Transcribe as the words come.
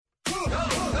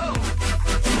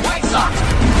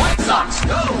Sox.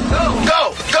 Go, go,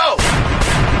 go, go.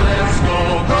 Let's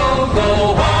go, go,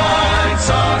 go, White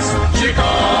Sox.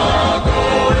 Chicago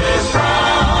is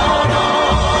proud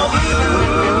of you.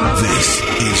 This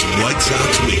is White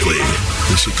Sox Weekly,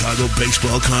 the Chicago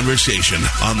baseball conversation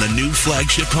on the new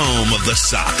flagship home of the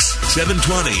Sox,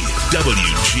 720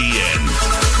 WGN.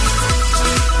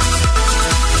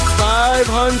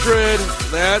 500,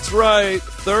 that's right,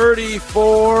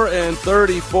 34 and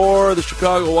 34, the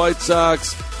Chicago White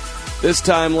Sox. This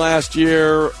time last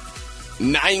year,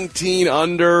 19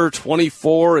 under,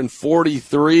 24 and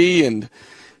 43, and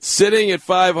sitting at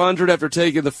 500 after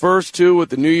taking the first two with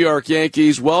the New York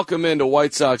Yankees. Welcome into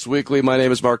White Sox Weekly. My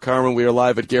name is Mark Carman. We are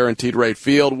live at Guaranteed Rate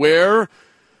Field, where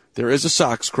there is a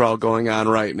Sox crawl going on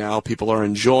right now. People are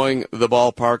enjoying the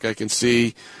ballpark. I can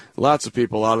see lots of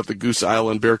people out at the Goose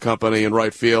Island Beer Company in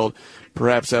right field,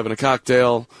 perhaps having a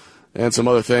cocktail and some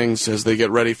other things as they get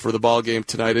ready for the ball game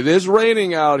tonight. It is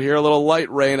raining out here, a little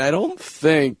light rain. I don't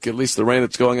think, at least the rain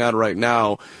that's going on right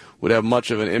now, would have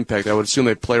much of an impact. I would assume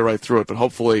they'd play right through it, but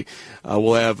hopefully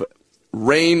we'll have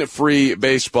rain-free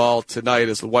baseball tonight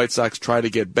as the White Sox try to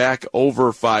get back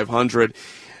over 500.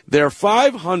 They're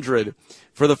 500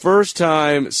 for the first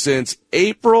time since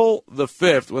April the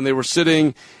 5th, when they were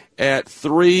sitting at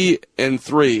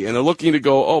 3-3, and they're looking to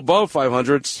go above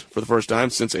 500 for the first time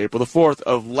since April the 4th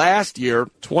of last year,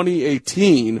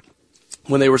 2018,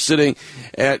 when they were sitting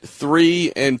at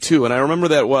 3-2. And I remember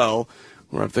that well,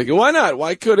 where I'm thinking, why not?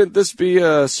 Why couldn't this be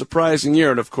a surprising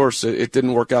year? And of course, it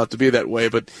didn't work out to be that way.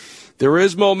 But there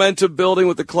is momentum building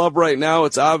with the club right now.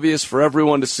 It's obvious for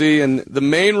everyone to see, and the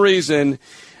main reason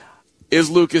is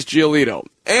Lucas Giolito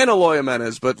and Eloy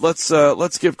Jimenez. But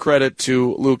let's give credit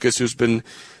to Lucas, who's been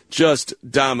just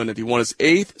dominant. He won his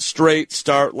 8th straight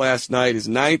start last night, his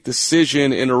 9th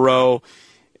decision in a row.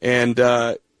 And,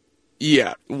 1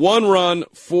 run,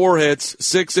 4 hits,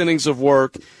 6 innings of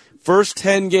work. First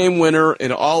 10-game winner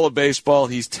in all of baseball.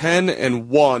 He's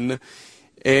 10-1.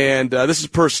 And this is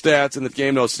per stats in the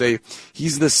game notes today.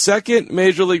 He's the second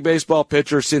Major League Baseball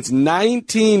pitcher since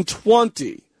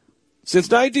 1920. Since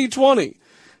 1920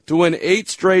 to win 8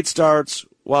 straight starts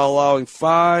while allowing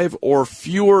 5 or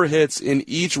fewer hits in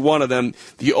each one of them.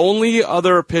 The only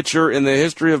other pitcher in the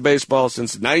history of baseball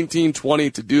since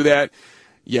 1920 to do that,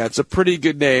 yeah, it's a pretty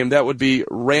good name. That would be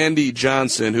Randy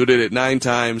Johnson, who did it 9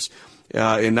 times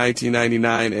in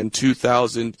 1999 and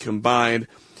 2000 combined.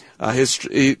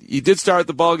 He did start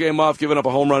the ball game off giving up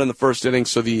a home run in the first inning,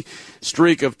 so the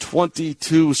streak of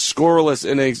 22 scoreless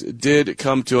innings did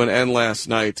come to an end last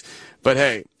night. But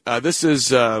hey, this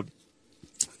has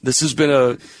been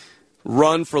a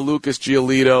run for Lucas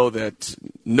Giolito that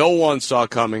no one saw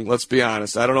coming, let's be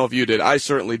honest. I don't know if you did. I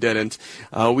certainly didn't.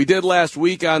 We did last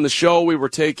week on the show. We were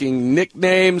taking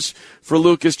nicknames for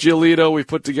Lucas Giolito. We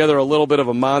put together a little bit of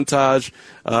a montage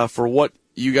for what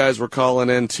you guys were calling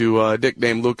in to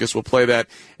nickname Lucas. We'll play that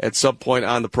at some point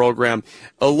on the program.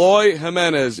 Eloy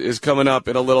Jimenez is coming up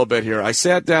in a little bit here. I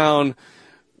sat down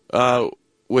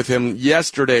with him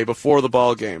yesterday before the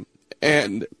ball game,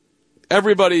 and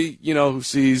everybody, who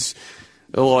sees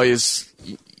Eloy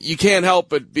you can't help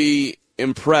but be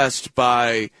impressed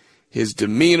by his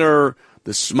demeanor,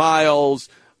 the smiles.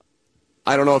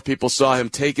 I don't know if people saw him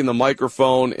taking the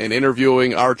microphone and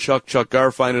interviewing our Chuck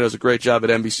Garfien, who does a great job at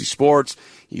NBC Sports.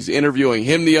 He's interviewing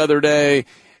him the other day.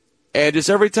 And just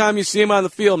every time you see him on the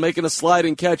field making a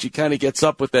sliding catch, he kind of gets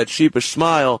up with that sheepish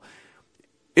smile.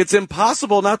 It's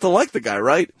impossible not to like the guy,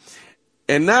 right?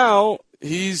 And now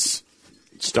he's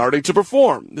starting to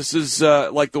perform. This is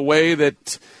like the way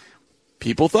that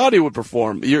people thought he would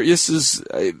perform. This is,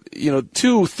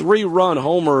 2-3-run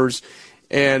homers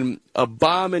and a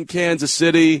bomb in Kansas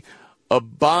City, a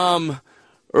bomb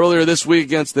earlier this week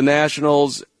against the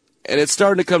Nationals, and it's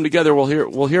starting to come together.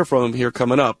 We'll hear from him here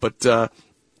coming up. But the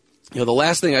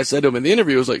last thing I said to him in the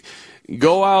interview was like,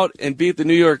 "Go out and beat the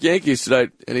New York Yankees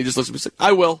tonight," and he just looks at me and said,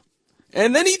 "I will."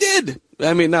 And then he did.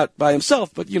 I mean, not by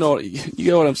himself, but you know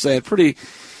what I'm saying. Pretty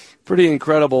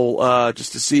incredible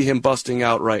just to see him busting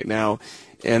out right now.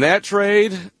 And that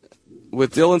trade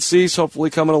with Dylan Cease hopefully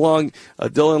coming along.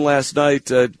 Dylan last night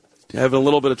having a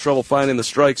little bit of trouble finding the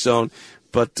strike zone,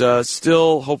 but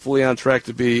still hopefully on track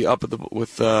to be up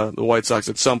with the White Sox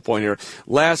at some point here.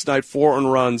 Last night, 4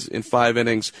 earned runs in 5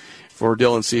 innings for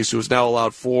Dylan Cease, who has now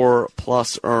allowed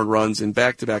 4+ earned runs in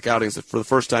back-to-back outings for the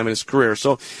first time in his career.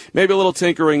 So maybe a little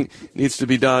tinkering needs to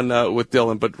be done with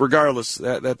Dylan. But regardless,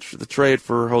 the trade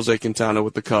for Jose Quintana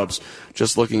with the Cubs,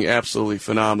 just looking absolutely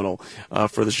phenomenal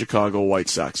for the Chicago White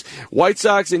Sox. White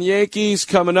Sox and Yankees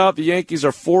coming up. The Yankees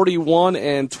are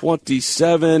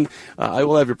 41-27. I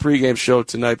will have your pregame show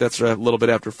tonight. That's a little bit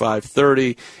after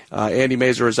 5:30. Andy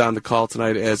Mazur is on the call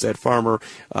tonight, as Ed Farmer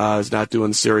is not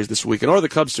doing the series this weekend, or the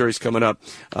Cubs series coming up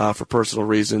for personal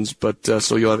reasons. But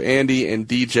so you'll have Andy and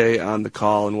DJ on the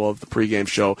call, and we'll have the pregame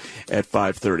show at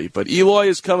 5:30. But Eloy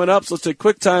is coming up, so let's take a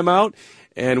quick timeout,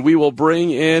 and we will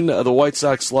bring in the White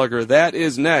Sox slugger. That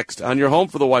is next on your home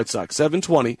for the White Sox,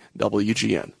 720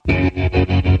 WGN.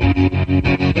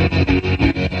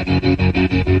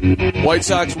 White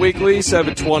Sox Weekly,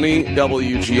 720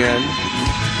 WGN.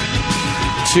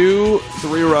 2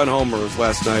 3-run homers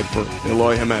last night for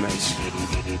Eloy Jimenez.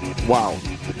 Wow.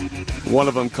 One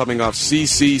of them coming off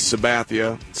CC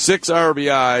Sabathia. 6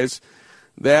 RBIs.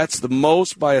 That's the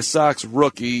most by a Sox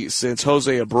rookie since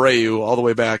Jose Abreu all the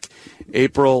way back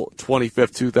April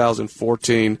 25th,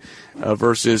 2014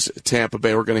 versus Tampa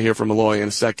Bay. We're going to hear from Eloy in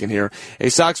a second here. Hey,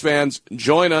 Sox fans,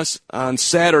 join us on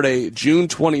Saturday, June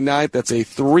 29th. That's a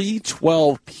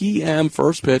 3:12 p.m.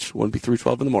 first pitch. Wouldn't be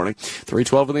 3:12 in the morning,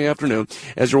 3:12 in the afternoon.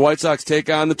 As your White Sox take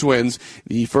on the Twins,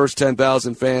 the first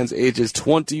 10,000 fans ages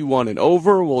 21 and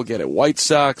over will get a White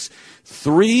Sox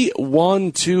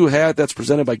 3-1-2 hat. That's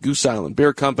presented by Goose Island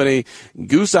Beer Company.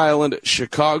 Goose Island,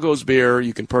 Chicago's beer.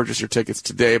 You can purchase your tickets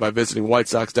today by visiting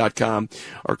whitesox.com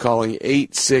or calling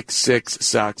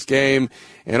 866-SOX-GAME.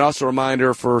 And also a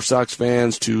reminder for Sox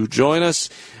fans to join us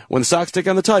when the Sox take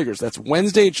on the Tigers. That's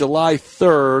Wednesday, July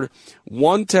 3rd,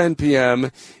 1:10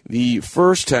 p.m. The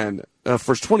first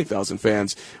 20,000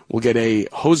 fans will get a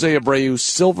Jose Abreu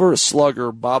Silver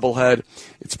Slugger bobblehead.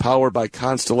 It's powered by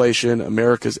Constellation,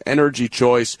 America's energy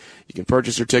choice. You can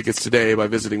purchase your tickets today by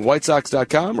visiting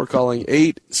whitesox.com or calling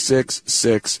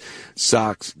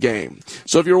 866-SOX-GAME.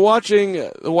 So if you're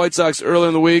watching the White Sox earlier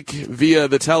in the week via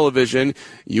the television,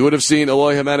 you would have seen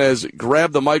Eloy Jimenez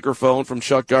grab the microphone from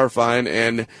Chuck Garfien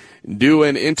and do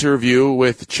an interview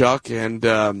with Chuck and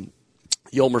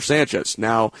Yolmer Sanchez.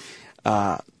 Now,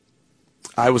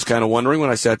 I was kind of wondering when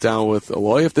I sat down with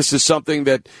Eloy if this is something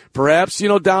that perhaps,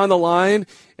 down the line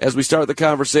as we start the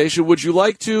conversation, would you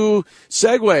like to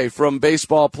segue from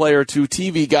baseball player to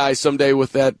TV guy someday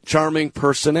with that charming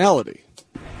personality?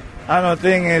 I don't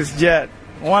think it's yet.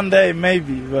 One day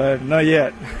maybe, but not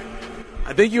yet.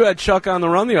 I think you had Chuck on the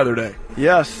run the other day.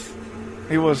 Yes,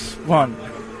 it was fun.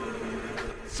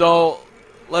 So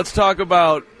let's talk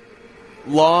about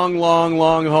long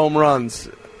home runs.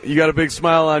 You got a big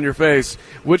smile on your face.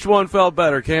 Which one felt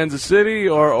better, Kansas City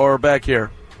or back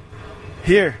here?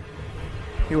 Here.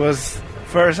 It was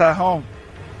first at home.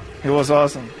 It was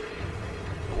awesome.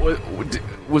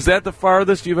 Was that the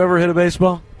farthest you've ever hit a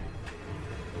baseball?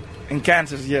 In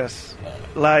Kansas, yes.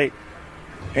 Like,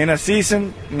 in a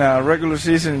season, regular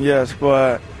season, yes.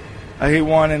 But I hit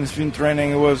one in spring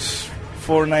training. It was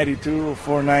 492 or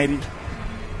 490.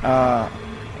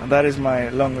 That is my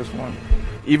longest one.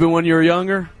 Even when you were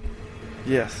younger?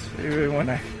 Yes. Even when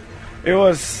it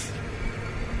was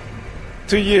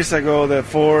 2 years ago, the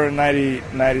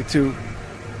 492.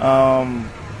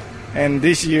 And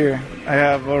this year, I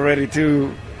have already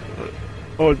 2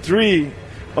 or 3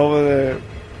 over the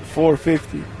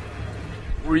 450.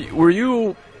 Were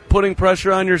you putting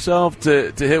pressure on yourself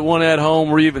to hit one at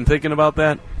home? Were you even thinking about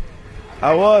that?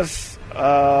 I was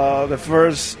the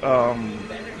first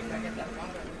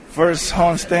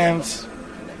home stands.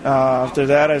 After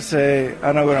that, I say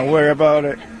I'm not going to worry about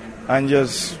it. I'm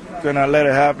just going to let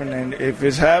it happen. And if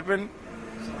it's happened,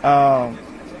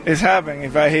 it's happened.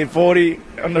 If I hit 40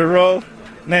 on the road,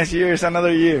 next year is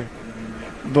another year.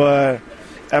 But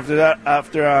after that,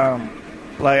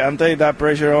 I'm taking that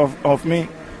pressure off me,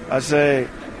 I say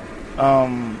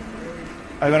I'm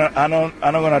not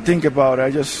gonna think about it.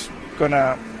 I just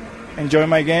gonna enjoy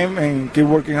my game and keep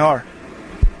working hard.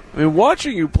 I mean,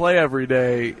 watching you play every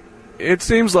day, it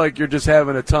seems like you're just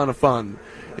having a ton of fun.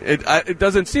 It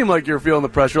doesn't seem like you're feeling the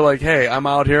pressure. Like, hey, I'm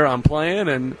out here, I'm playing,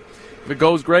 and if it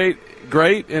goes great,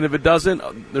 and if it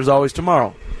doesn't, there's always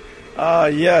tomorrow.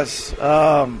 Yes.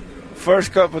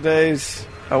 First couple of days,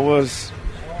 I was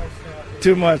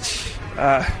too much.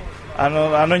 I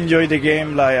don't enjoy the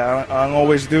game like I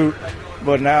always do,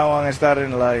 but now I'm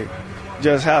starting like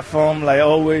just have fun like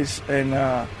always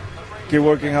and keep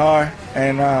working hard,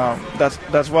 and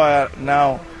that's why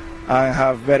now I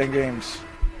have better games.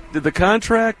 Did the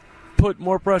contract put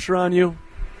more pressure on you?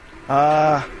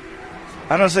 I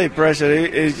don't say pressure.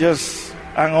 It's just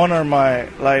honor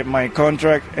my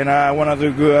contract, and I want to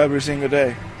do good every single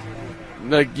day.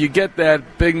 Like, you get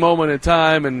that big moment in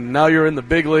time, and now you're in the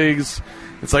big leagues.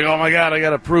 It's like, oh my God, I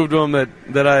got to prove to them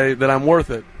that I'm worth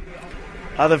it.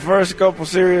 The first couple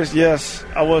series, yes,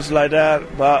 I was like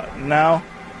that, but now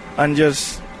I'm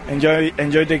just enjoy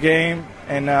the game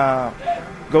and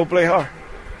go play hard.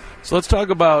 So let's talk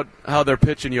about how they're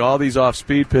pitching you, all these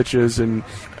off-speed pitches, and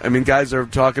I mean, guys are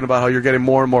talking about how you're getting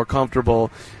more and more comfortable.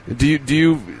 Do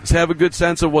you have a good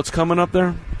sense of what's coming up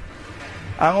there?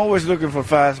 I'm always looking for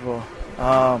fastball,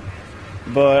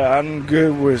 but I'm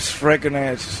good with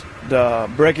recognize the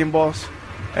breaking balls,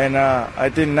 and I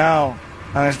think now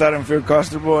I'm starting to feel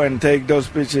comfortable and take those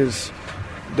pitches,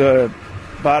 the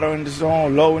bottom in the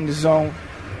zone, low in the zone,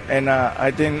 and I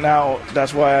think now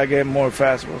that's why I get more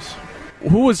fastballs.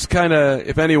 Who was kind of,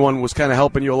 if anyone, was kind of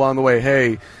helping you along the way?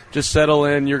 Hey, just settle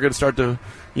in. You're going to start to,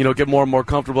 get more and more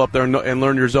comfortable up there and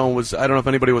learn your zone. I don't know if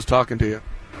anybody was talking to you.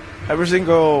 Every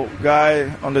single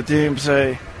guy on the team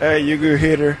say, hey, you're a good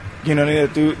hitter. You don't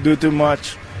need to do too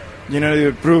much. You don't need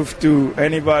to prove to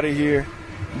anybody here.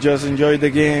 Just enjoy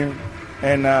the game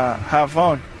and have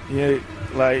fun. Do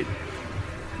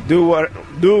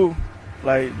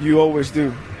like you always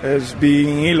do, is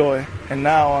being Eloy. And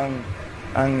now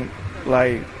I'm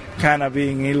like kind of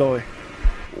being Eloy.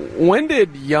 When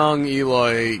did young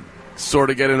Eloy sort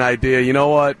of get an idea, you know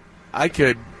what, I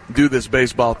could do this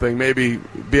baseball thing, maybe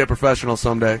be a professional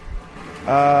someday?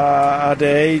 At the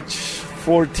age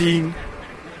 14,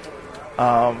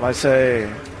 I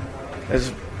say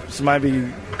this might be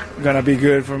going to be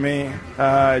good for me,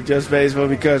 just baseball,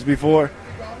 because before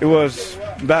it was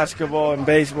basketball and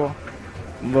baseball,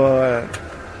 but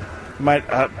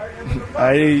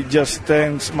I just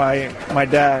thanks my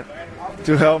dad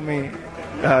to help me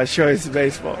choose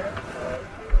baseball.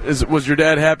 Was your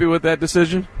dad happy with that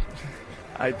decision?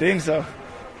 I think so.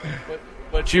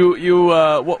 But you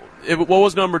what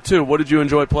was number 2? What did you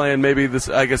enjoy playing? Maybe the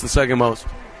second most.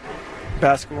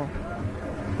 Basketball.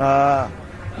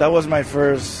 That was my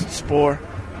first sport.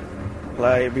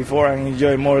 Like before, I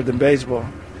enjoyed more than baseball.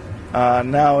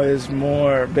 Now it's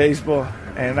more baseball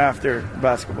and after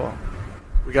basketball.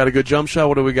 We got a good jump shot.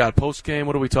 What do we got? Post game.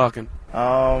 What are we talking?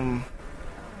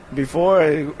 Before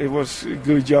it was a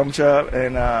good jump shot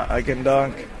and I can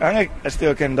dunk. I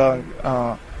still can dunk.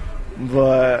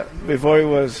 But before it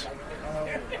was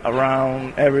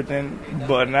around everything.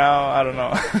 But now I don't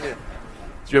know. Did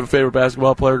you have a favorite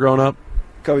basketball player growing up?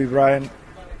 Kobe Bryant.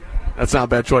 That's not a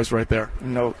bad choice right there.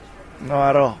 No, not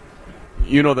at all.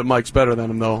 You know that Mike's better than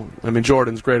him, though. I mean,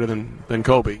 Jordan's greater than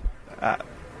Kobe.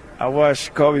 I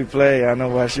watched Kobe play. I know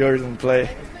watch Jordan play.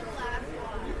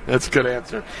 That's a good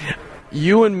answer.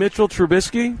 You and Mitchell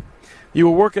Trubisky, you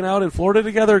were working out in Florida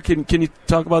together. Can you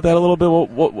talk about that a little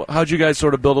bit? How'd you guys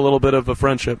sort of build a little bit of a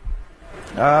friendship?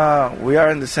 We are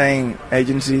in the same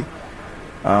agency,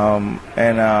 and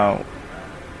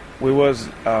we was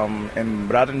in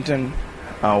Bradenton,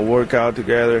 work out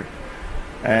together,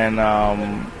 and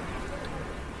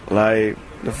like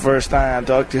the first time I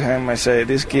talked to him, I said,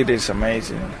 this kid is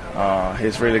amazing.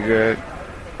 He's really good.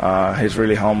 He's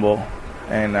really humble,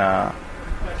 and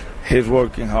he's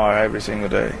working hard every single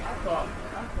day.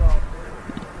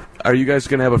 Are you guys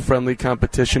going to have a friendly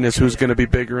competition as who's going to be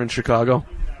bigger in Chicago?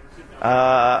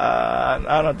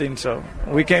 I don't think so.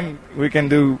 We can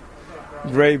do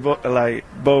great.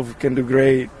 Both can do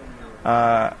great,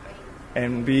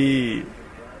 and be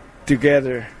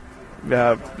together.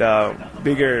 The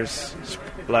biggest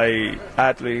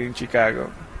athlete in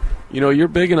Chicago. You're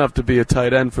big enough to be a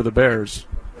tight end for the Bears.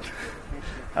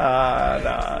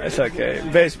 No, it's okay.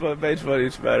 Baseball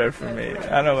is better for me.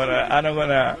 I'm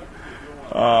not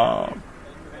gonna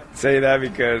say that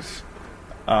because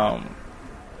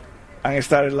I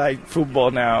started like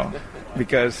football now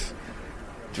because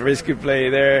Trubisky play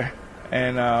there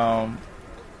and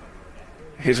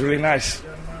he's really nice.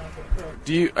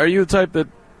 Are you the type that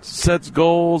sets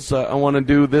goals? I want to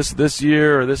do this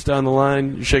year or this down the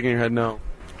line. You're shaking your head no.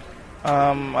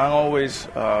 I always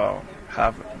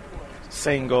have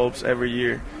same goals every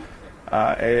year,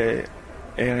 and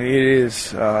it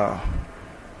is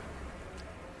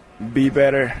be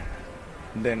better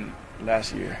than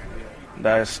last year.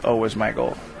 That's always my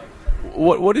goal.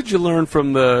 What did you learn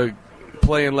from the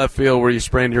play in left field where you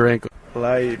sprained your ankle?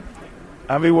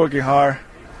 I've been working hard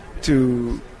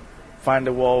to find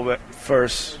the wall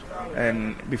first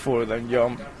and before the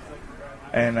jump,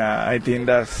 and I think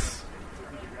that's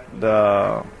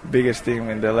the biggest thing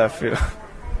in the left field.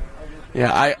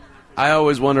 Yeah, I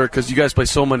always wonder, because you guys play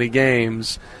so many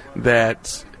games,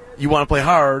 that you want to play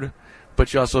hard,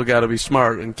 but you also got to be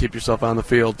smart and keep yourself on the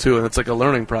field, too, and it's like a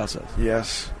learning process.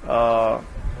 Yes.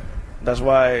 That's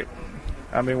why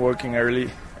I've been working early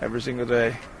every single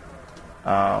day,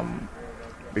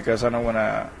 because I don't want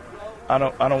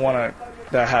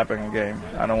that happen in a game.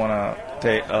 I don't want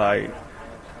to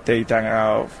take time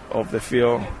out of the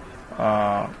field,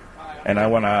 and I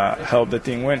want to help the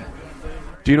team win.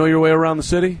 Do you know your way around the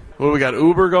city? What, we got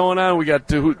Uber going on? You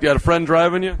got a friend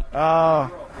driving you?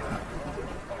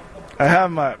 I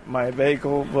have my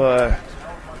vehicle, but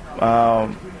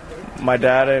my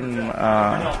dad and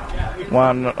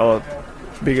one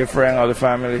bigger friend of the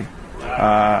family,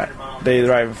 they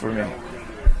drive for me.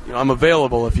 I'm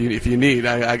available if you need.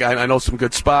 I know some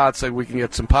good spots. Like we can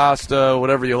get some pasta,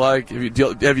 whatever you like. Have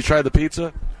you tried the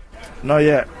pizza? Not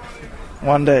yet.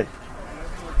 One day.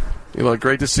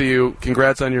 Great to see you.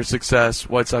 Congrats on your success.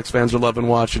 White Sox fans are loving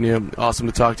watching you. Awesome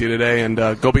to talk to you today, and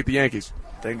go beat the Yankees.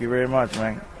 Thank you very much,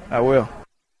 man. I will.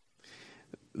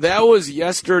 That was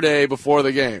yesterday before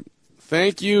the game.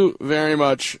 Thank you very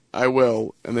much. I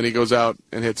will. And then he goes out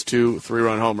and hits 2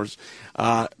 3-run homers.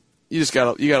 You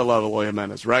gotta love Eloy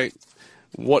Jimenez, right?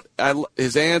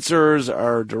 His answers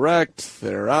are direct.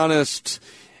 They're honest.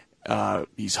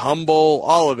 He's humble.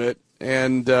 All of it.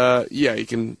 And, he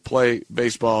can play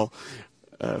baseball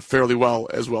fairly well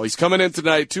as well. He's coming in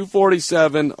tonight,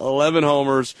 247, 11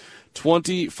 homers,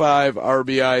 25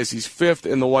 RBIs. He's 5th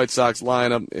in the White Sox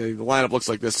lineup. The lineup looks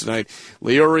like this tonight.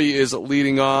 Leury is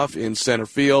leading off in center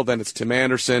field. Then it's Tim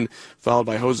Anderson, followed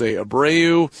by Jose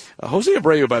Abreu. Jose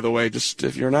Abreu, by the way, just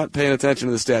if you're not paying attention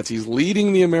to the stats, he's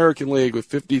leading the American League with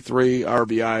 53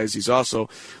 RBIs. He's also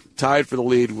tied for the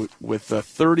lead with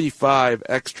 35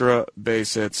 extra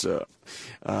base hits.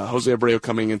 Jose Abreu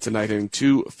coming in tonight hitting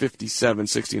 257,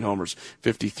 16 homers,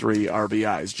 53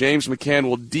 RBIs. James McCann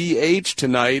will DH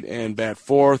tonight and bat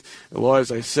 4th. Eloy,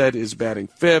 as I said, is batting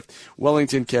 5th.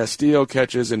 Wellington Castillo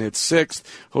catches and hits 6th.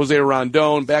 Jose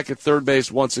Rondon back at third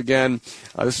base once again.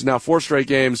 This is now 4 straight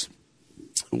games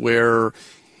where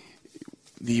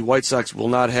the White Sox will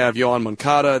not have Yohan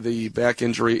Moncada. The back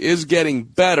injury is getting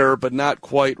better, but not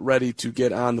quite ready to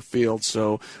get on the field.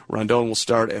 So Rondon will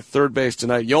start at third base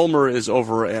tonight. Yolmer is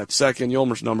over at second.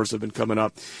 Yolmer's numbers have been coming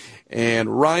up.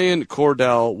 And Ryan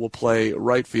Cordell will play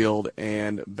right field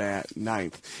and bat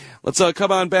 9th. Let's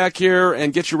come on back here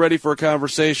and get you ready for a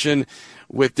conversation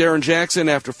with Darrin Jackson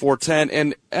after 4:10.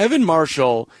 And Evan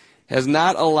Marshall has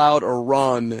not allowed a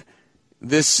run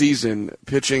this season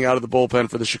pitching out of the bullpen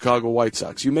for the Chicago White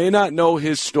Sox. You may not know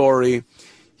his story.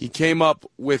 He came up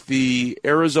with the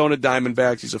Arizona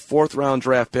Diamondbacks. He's a 4th-round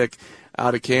draft pick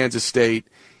out of Kansas State,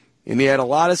 and he had a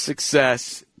lot of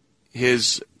success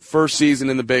his first season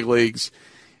in the big leagues.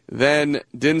 Then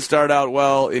didn't start out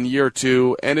well in year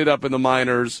 2, ended up in the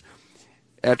minors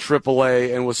at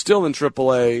AAA, and was still in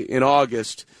AAA in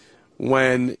August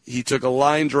when he took a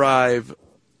line drive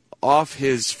off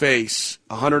his face,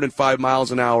 105 miles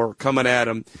an hour coming at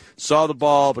him, saw the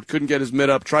ball but couldn't get his mitt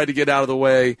up, tried to get out of the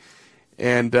way,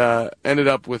 and ended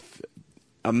up with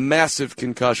a massive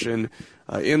concussion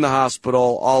in the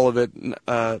hospital, all of it.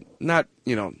 I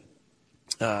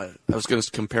was going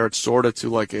to compare it sort of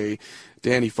to like a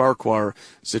Danny Farquhar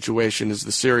situation is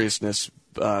the seriousness,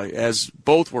 as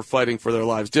both were fighting for their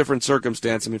lives. Different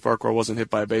circumstance. I mean, Farquhar wasn't hit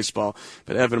by a baseball,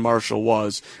 but Evan Marshall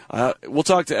was. We'll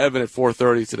talk to Evan at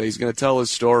 4:30 today. He's going to tell his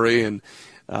story and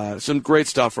some great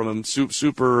stuff from him.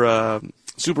 Super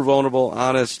vulnerable,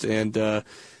 honest, and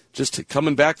just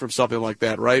coming back from something like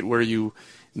that, right, where you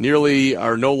nearly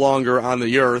are no longer on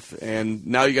the earth, and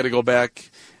now you got to go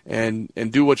back and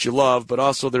do what you love, but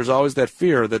also there's always that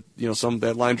fear that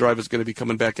that line drive is going to be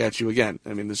coming back at you again.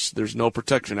 I mean, there's no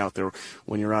protection out there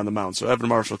when you're on the mound. So Evan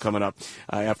Marshall coming up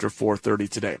after 4:30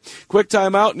 today. Quick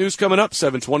timeout. News coming up.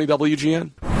 720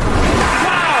 WGN.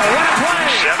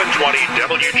 720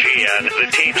 WGN, the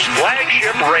team's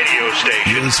flagship radio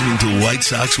station. You're listening to White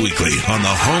Sox Weekly on the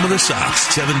home of the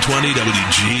Sox. 720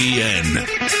 WGN.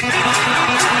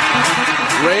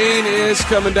 Rain is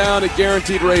coming down at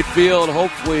Guaranteed Rate Field.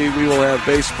 Hopefully we will have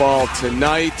baseball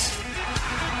tonight.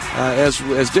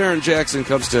 As Darrin Jackson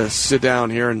comes to sit down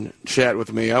here and chat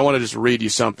with me, I want to just read you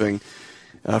something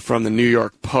from the New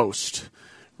York Post.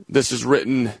 This is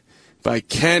written by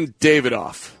Ken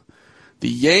Davidoff. The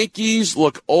Yankees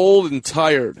look old and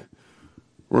tired.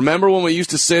 Remember when we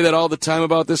used to say that all the time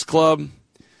about this club?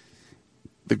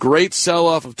 The great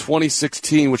sell-off of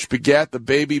 2016, which begat the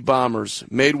baby bombers,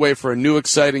 made way for a new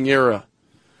exciting era.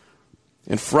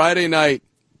 And Friday night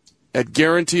at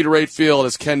Guaranteed Rate Field,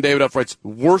 as Ken Davidoff writes,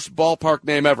 worst ballpark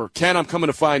name ever. Ken, I'm coming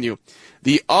to find you.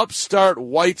 The upstart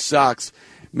White Sox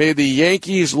made the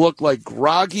Yankees look like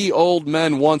groggy old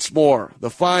men once more. The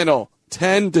final,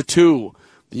 10-2.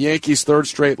 The Yankees' third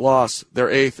straight loss, their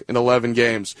 8th in 11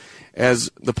 games. As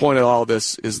the point of all of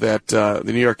this is that the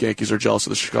New York Yankees are jealous of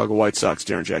the Chicago White Sox.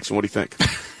 Darrin Jackson, what do you think?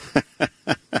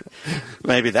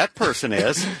 Maybe that person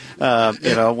is.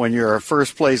 When you're a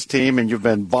first-place team and you've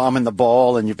been bombing the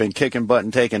ball and you've been kicking butt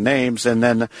and taking names, and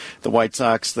then the White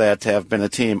Sox that have been a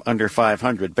team under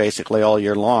 500 basically all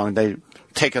year long, they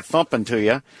take a thumping to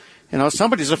you.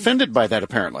 Somebody's offended by that,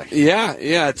 apparently. Yeah,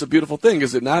 it's a beautiful thing,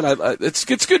 is it not? It's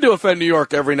good to offend New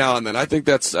York every now and then. I think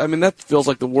that feels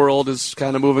like the world is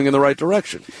kind of moving in the right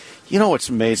direction. You know what's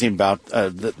amazing about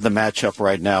the matchup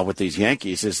right now with these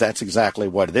Yankees is that's exactly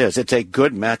what it is. It's a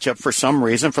good matchup for some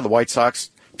reason for the White Sox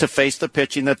to face the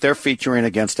pitching that they're featuring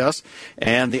against us,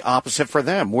 and the opposite for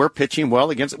them. We're pitching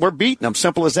well we're beating them.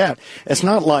 Simple as that. It's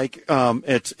not like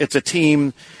it's a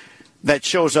team that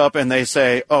shows up and they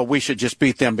say, oh, we should just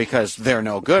beat them because they're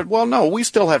no good. Well, no, we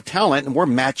still have talent, and we're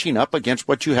matching up against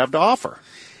what you have to offer.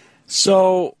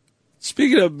 So,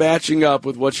 speaking of matching up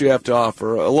with what you have to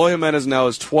offer, Eloy Jimenez now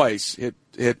is twice.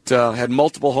 Had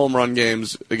multiple home run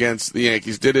games against the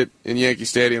Yankees. Did it in Yankee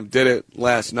Stadium, did it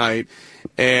last night,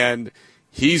 and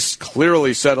he's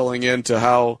clearly settling into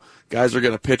how guys are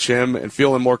going to pitch him and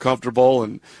feeling more comfortable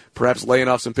and perhaps laying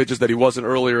off some pitches that he wasn't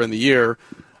earlier in the year.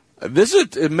 This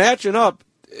is matching up.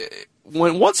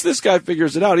 Once this guy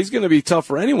figures it out, he's going to be tough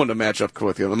for anyone to match up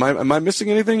with him. Am I missing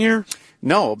anything here?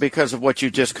 No, because of what you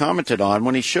just commented on.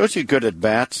 When he shows you good at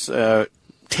bats,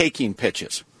 taking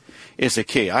pitches is the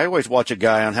key. I always watch a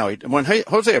guy on Jose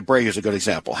Abreu is a good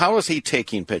example. How is he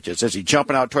taking pitches? Is he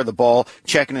jumping out toward the ball,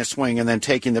 checking his swing, and then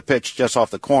taking the pitch just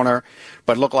off the corner,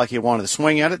 but look like he wanted to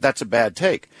swing at it? That's a bad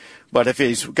take. But if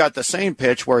he's got the same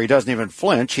pitch where he doesn't even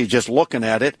flinch, he's just looking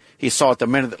at it, he saw it the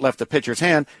minute it left the pitcher's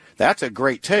hand, that's a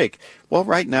great take. Well,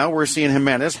 right now we're seeing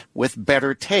Jimenez with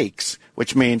better takes,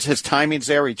 which means his timing's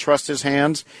there, he trusts his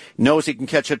hands, knows he can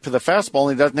catch it to the fastball,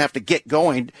 and he doesn't have to get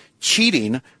going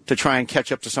cheating to try and catch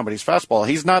up to somebody's fastball.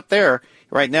 He's not there.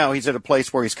 Right now he's at a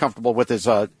place where he's comfortable with his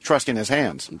trusting his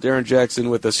hands. Darrin Jackson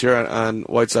with us here on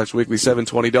White Sox Weekly,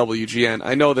 720 WGN.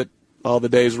 I know that all the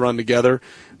days run together,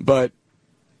 but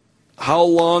how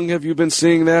long have you been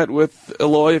seeing that with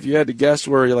Eloy, if you had to guess,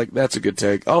 where you're like, that's a good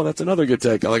take? Oh, that's another good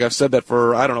take. Like, I've said that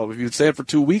for, I don't know, if you'd say it for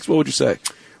 2 weeks, what would you say?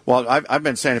 Well, I've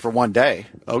been saying it for 1 day.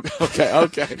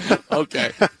 Okay.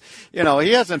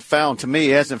 He hasn't found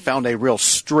a real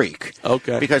streak.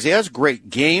 Okay. Because he has great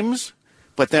games,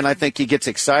 but then I think he gets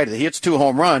excited. He hits 2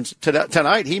 home runs.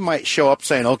 Tonight, he might show up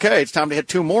saying, okay, it's time to hit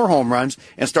 2 more home runs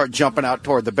and start jumping out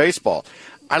toward the baseball.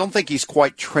 I don't think he's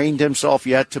quite trained himself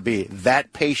yet to be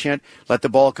that patient, let the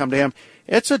ball come to him.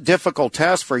 It's a difficult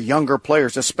task for younger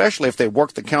players, especially if they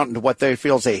work the count into what they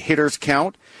feel is a hitter's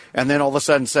count, and then all of a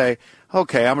sudden say,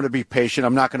 okay, I'm going to be patient.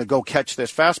 I'm not going to go catch this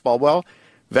fastball. Well,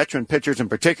 veteran pitchers in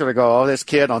particular go, oh, this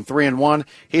kid on 3-1,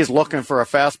 he's looking for a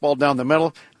fastball down the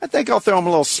middle. I think I'll throw him a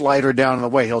little slider down in the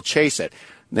way. He'll chase it.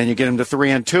 And then you get him to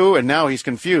 3-2, and now he's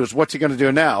confused. What's he going to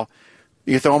do now?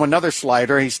 You throw him another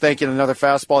slider, he's thinking another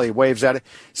fastball, he waves at it.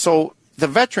 So the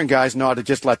veteran guys know how to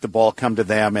just let the ball come to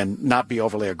them and not be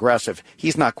overly aggressive.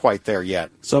 He's not quite there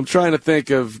yet. So I'm trying to think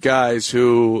of guys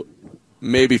who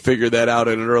maybe figured that out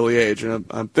at an early age. And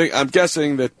I'm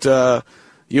guessing that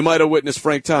you might have witnessed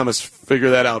Frank Thomas figure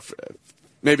that out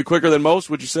maybe quicker than most,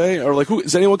 would you say? Or like,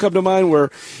 does anyone come to mind where,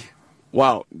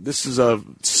 wow, this is a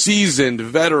seasoned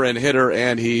veteran hitter,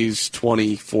 and he's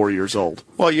 24 years old?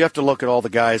 Well, you have to look at all the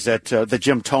guys that the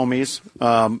Jim Thomes,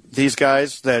 these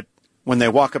guys that when they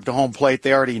walk up to home plate,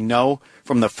 they already know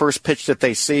from the first pitch that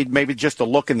they see, maybe just a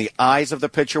look in the eyes of the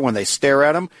pitcher when they stare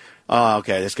at him,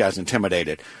 okay, this guy's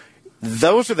intimidated.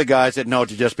 Those are the guys that know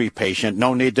to just be patient,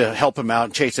 no need to help him out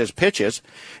and chase his pitches,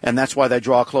 and that's why they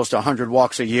draw close to 100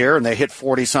 walks a year and they hit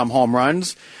 40-some home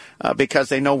runs. Because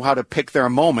they know how to pick their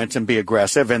moment and be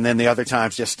aggressive, and then the other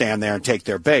times just stand there and take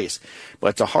their base. But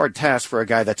it's a hard task for a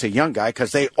guy that's a young guy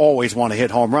because they always want to hit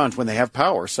home runs when they have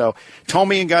power. So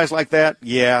Tomey and guys like that,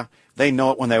 yeah, they know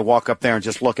it when they walk up there and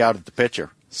just look out at the pitcher.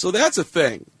 So that's a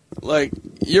thing. Like,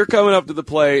 you're coming up to the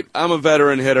plate. I'm a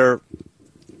veteran hitter.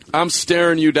 I'm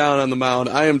staring you down on the mound.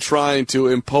 I am trying to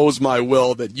impose my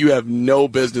will that you have no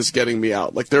business getting me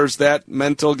out. Like, there's that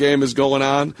mental game is going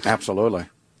on. Absolutely.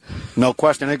 No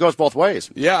question. It goes both ways.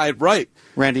 Yeah, right.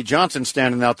 Randy Johnson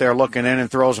standing out there looking in and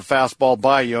throws a fastball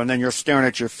by you, and then you're staring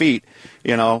at your feet.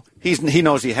 You know, he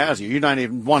knows he has you. You don't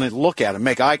even want to look at him,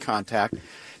 make eye contact.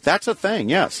 That's a thing,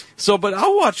 yes. So, but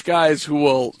I'll watch guys who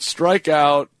will strike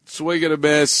out, swing and a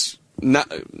miss.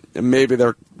 Maybe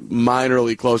they're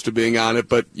minorly close to being on it,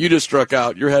 but you just struck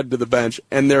out, you're headed to the bench,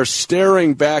 and they're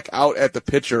staring back out at the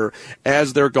pitcher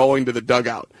as they're going to the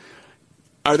dugout.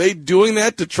 Are they doing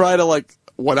that to try to, like,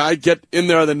 when I get in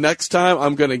there the next time,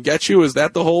 I'm going to get you? Is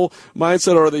that the whole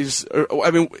mindset? Or are these?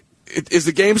 Is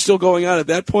the game still going on at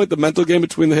that point, the mental game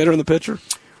between the hitter and the pitcher?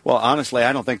 Well, honestly,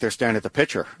 I don't think they're staring at the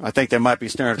pitcher. I think they might be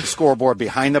staring at the scoreboard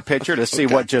behind the pitcher to see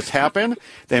what just happened.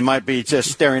 They might be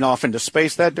just staring off into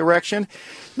space that direction.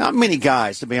 Not many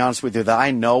guys, to be honest with you, that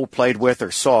I know, played with, or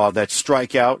saw that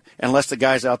strike out, unless the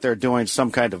guy's out there doing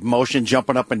some kind of motion,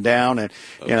 jumping up and down, and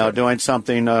doing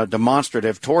something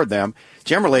demonstrative toward them.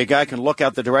 Generally, a guy can look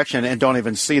out the direction and don't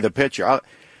even see the pitcher.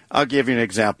 I'll give you an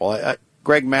example.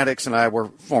 Greg Maddux and I were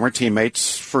former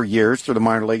teammates for years through the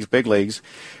minor leagues, big leagues.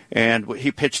 And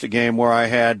he pitched a game where I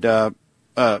had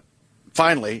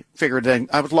finally figured that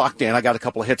I was locked in. I got a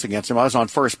couple of hits against him. I was on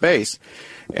first base,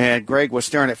 and Greg was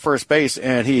staring at first base,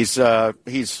 and he's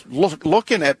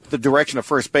looking at the direction of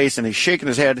first base, and he's shaking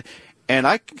his head. And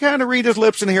I can kind of read his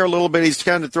lips in here a little bit. He's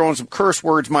kind of throwing some curse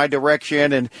words my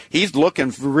direction, and he's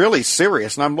looking really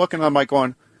serious. And I'm looking, I'm like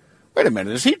going, wait a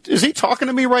minute, is he talking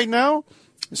to me right now?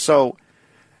 So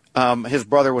his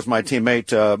brother was my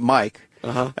teammate, Mike.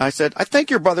 Uh-huh. I said, I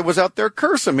think your brother was out there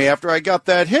cursing me after I got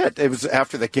that hit. It was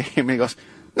after the game. And he goes,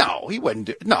 no, he wouldn't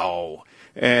do it. No.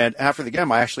 And after the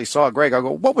game, I actually saw Greg. I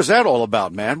go, what was that all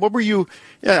about, man? What were you?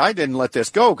 Yeah, I didn't let this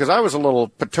go because I was a little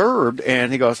perturbed.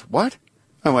 And he goes, what?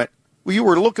 I went, well, you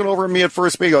were looking over at me at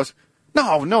first base. He goes,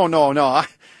 no.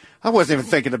 I wasn't even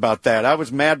thinking about that. I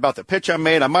was mad about the pitch I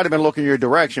made. I might have been looking your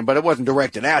direction, but it wasn't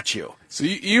directed at you. So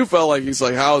you felt like he's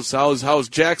like, how's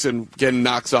Jackson getting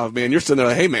knocks off me? And you're sitting there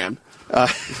like, hey, man.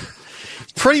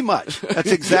 Pretty much.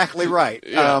 That's exactly right.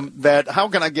 Yeah. That how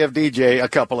can I give DJ a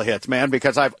couple of hits, man?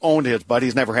 Because I've owned his, but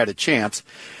he's never had a chance.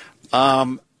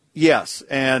 Yes,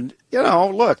 and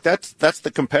look, that's the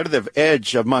competitive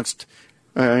edge amongst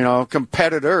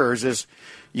competitors is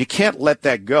you can't let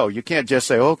that go. You can't just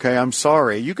say, okay, I'm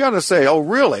sorry. You got to say, oh,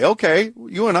 really? Okay,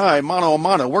 you and I, mano a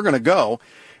mano, we're going to go.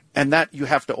 And that you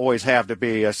have to always have to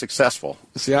be successful.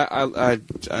 See, I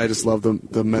just love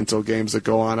the mental games that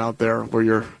go on out there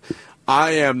where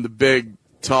I am the big,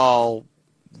 tall,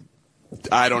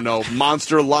 I don't know,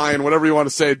 monster lion, whatever you want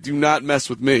to say. Do not mess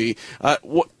with me.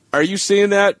 Are you seeing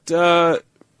that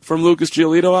from Lucas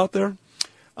Giolito out there?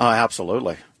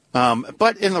 Absolutely.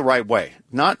 But in the right way.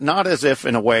 Not as if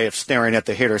in a way of staring at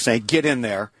the hitter saying, get in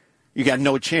there. You got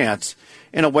no chance.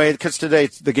 In a way, because today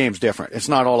the game's different. It's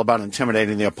not all about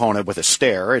intimidating the opponent with a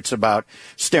stare. It's about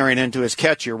staring into his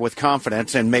catcher with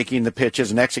confidence and making the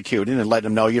pitches and executing and letting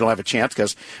him know you don't have a chance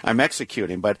because I'm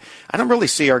executing. But I don't really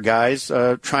see our guys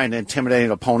trying to intimidate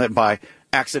an opponent by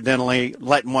accidentally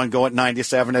letting one go at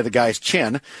 97 at a guy's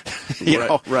chin.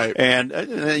 Right. And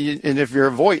if you're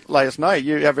Voit last night,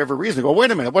 you have every reason to go,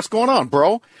 wait a minute, what's going on,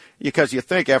 bro? Because you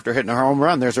think after hitting a home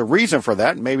run, there's a reason for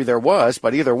that, and maybe there was,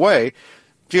 but either way,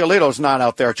 Giolito's not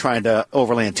out there trying to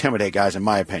overly intimidate guys, in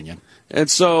my opinion. And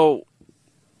so,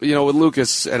 with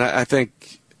Lucas, and I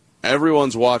think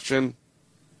everyone's watching,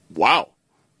 wow,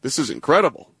 this is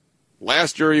incredible.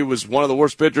 Last year he was one of the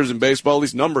worst pitchers in baseball, at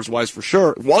least numbers-wise for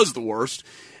sure. Was the worst.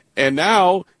 And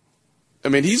now,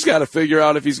 he's got to figure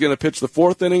out if he's going to pitch the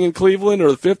fourth inning in Cleveland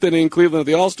or the fifth inning in Cleveland at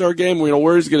the All-Star game,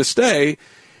 where he's going to stay.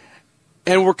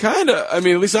 And we're kind of, at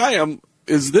least I am,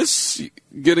 is this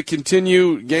going to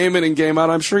continue game in and game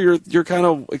out? I'm sure you're kind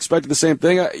of expecting the same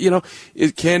thing.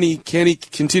 Can he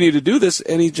continue to do this?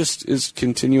 And he just is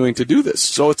continuing to do this.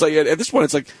 So it's like at this point,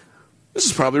 it's like this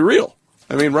is probably real.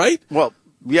 Right? Well,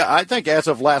 yeah, I think as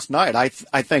of last night, I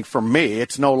think for me,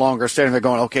 it's no longer sitting there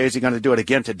going, okay, is he going to do it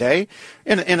again today?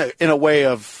 In a way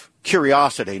of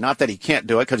curiosity, not that he can't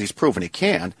do it because he's proven he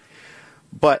can.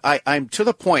 But I'm to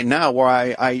the point now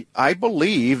where I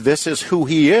believe this is who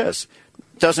he is.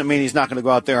 Doesn't mean he's not going to go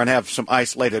out there and have some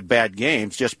isolated bad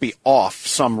games, just be off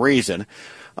some reason.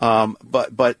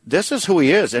 But this is who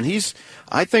he is, and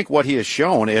I think what he has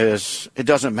shown is it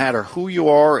doesn't matter who you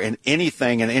are in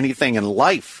anything in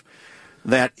life,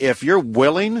 that if you're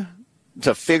willing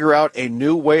to figure out a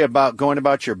new way about going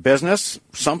about your business,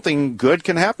 something good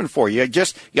can happen for you. You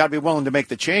got to be willing to make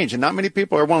the change, and not many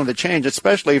people are willing to change,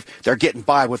 especially if they're getting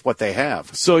by with what they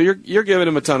have. So you're giving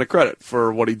him a ton of credit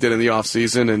for what he did in the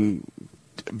offseason, and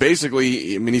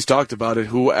basically, he's talked about it.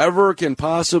 Whoever can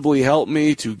possibly help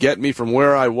me to get me from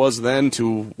where I was then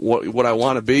to what I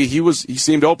want to be, he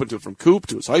seemed open to it, from Coop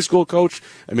to his high school coach.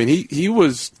 He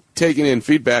was taking in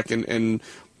feedback and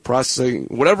processing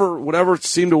whatever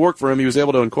seemed to work for him. He was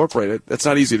able to incorporate it. That's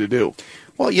not easy to do.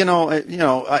 Well,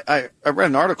 I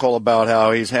read an article about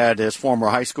how he's had his former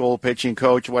high school pitching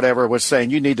coach, whatever, was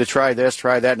saying, you need to try this,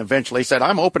 try that, and eventually he said,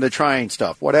 I'm open to trying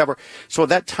stuff, whatever. So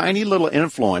that tiny little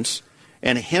influence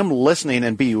and him listening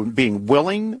and being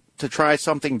willing to try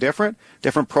something different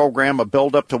program, a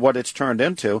build-up to what it's turned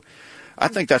into, I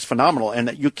think that's phenomenal,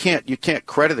 and you can't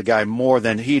credit the guy more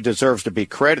than he deserves to be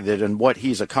credited in what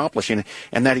he's accomplishing,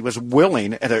 and that he was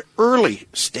willing at an early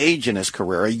stage in his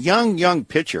career, a young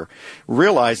pitcher,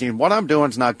 realizing what I'm doing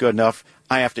is not good enough.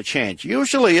 I have to change.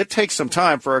 Usually it takes some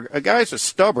time for a guy who's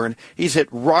stubborn. He's hit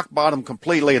rock bottom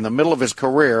completely in the middle of his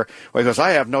career where he goes,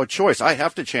 I have no choice. I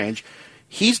have to change.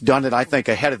 He's done it, I think,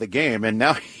 ahead of the game, and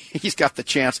now he's got the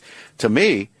chance. To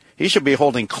me, he should be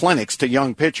holding clinics to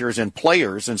young pitchers and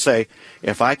players and say,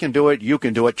 if I can do it, you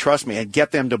can do it, trust me, and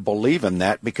get them to believe in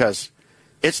that, because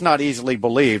it's not easily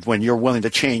believed when you're willing to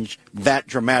change that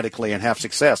dramatically and have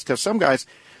success. Because some guys,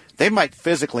 they might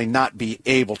physically not be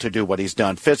able to do what he's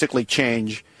done, physically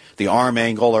change the arm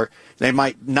angle, or they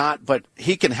might not, but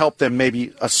he can help them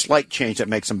maybe a slight change that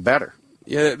makes them better.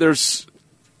 Yeah, there's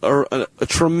a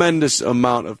tremendous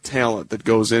amount of talent that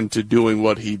goes into doing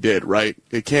what he did, right?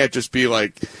 It can't just be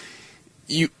like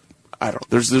I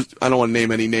don't want to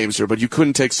name any names here, but you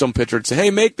couldn't take some pitcher and say,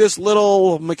 hey, make this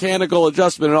little mechanical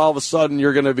adjustment, and all of a sudden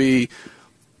you're going to be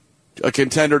a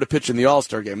contender to pitch in the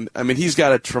All-Star game. I mean, he's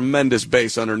got a tremendous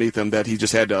base underneath him that he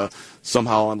just had to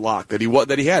somehow unlock that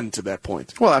he hadn't to that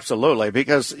point. Well, absolutely,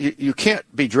 because you can't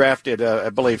be drafted, I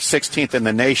believe, 16th in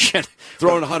the nation.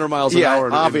 Throwing 100 miles an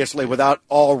hour. Obviously, without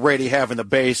already having the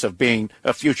base of being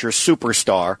a future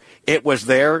superstar. It was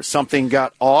there. Something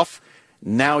got off.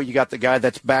 Now you got the guy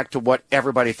that's back to what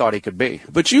everybody thought he could be.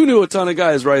 But you knew a ton of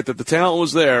guys, right, that the talent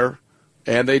was there,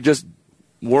 and they just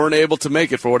weren't able to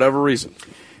make it for whatever reason.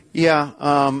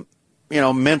 Yeah,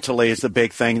 mentally is the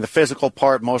big thing. The physical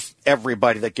part, most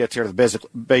everybody that gets here to the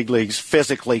big leagues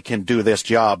physically can do this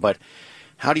job. But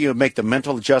how do you make the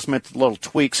mental adjustment, little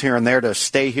tweaks here and there to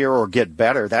stay here or get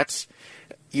better?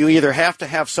 You either have to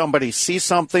have somebody see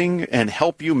something and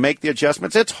help you make the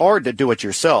adjustments. It's hard to do it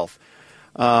yourself.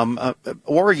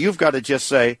 Or you've got to just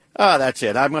say, that's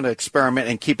it. I'm going to experiment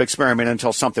and keep experimenting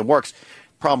until something works.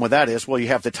 Problem with that is, you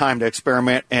have the time to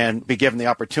experiment and be given the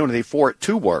opportunity for it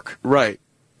to work. Right.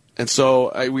 And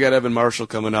so we got Evan Marshall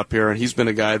coming up here, and he's been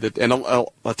a guy that, and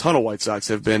a ton of White Sox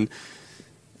have been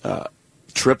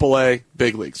AAA,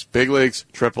 big leagues,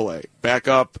 AAA, back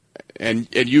up, and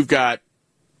you've got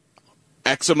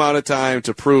X amount of time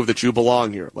to prove that you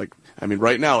belong here.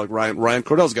 Right now, Ryan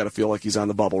Cordell's got to feel like he's on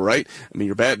the bubble, right? I mean,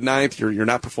 you're batting ninth. You're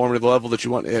not performing at the level that you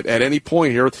want. At any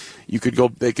point here,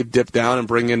 they could dip down and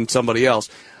bring in somebody else.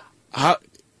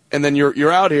 And then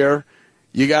you're out here.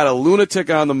 You got a lunatic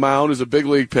on the mound who's a big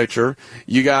league pitcher.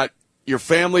 You got your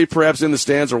family perhaps in the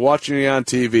stands or watching you on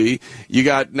TV. You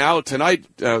got now tonight,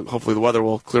 hopefully the weather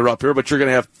will clear up here, but you're going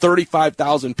to have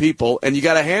 35,000 people, and you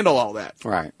got to handle all that.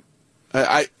 Right.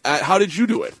 How did you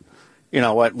do it? You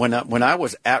know what? When I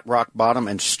was at rock bottom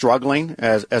and struggling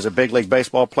as a big league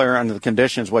baseball player under the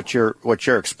conditions what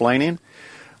you're explaining,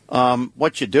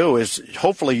 what you do is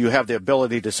hopefully you have the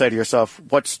ability to say to yourself,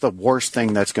 what's the worst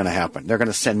thing that's going to happen? They're going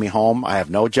to send me home. I have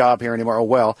no job here anymore. Oh,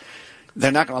 well,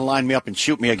 they're not going to line me up and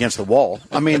shoot me against the wall.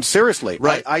 I mean, seriously.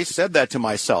 Right. I said that to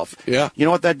myself. Yeah. You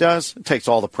know what that does? It takes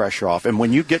all the pressure off. And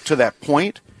when you get to that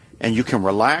point and you can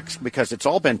relax because it's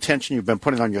all been tension you've been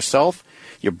putting on yourself,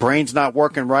 your brain's not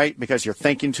working right because you're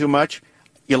thinking too much,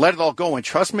 you let it all go. And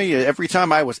trust me, every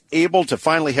time I was able to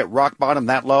finally hit rock bottom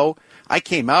that low, I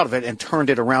came out of it and turned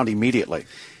it around immediately.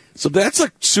 So that's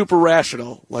super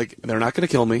rational. They're not going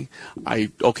to kill me. I'll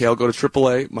go to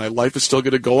AAA. My life is still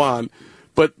going to go on.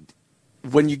 But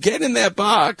when you get in that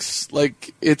box,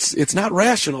 it's not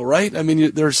rational, right? I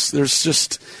mean, there's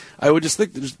just, I would just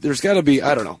think there's got to be,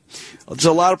 I don't know, there's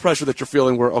a lot of pressure that you're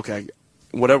feeling where, okay,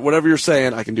 whatever you're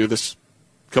saying, I can do this.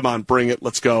 Come on, bring it,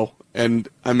 let's go. And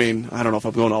I mean, I don't know if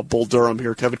I'm going all Bull Durham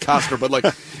here, Kevin Costner,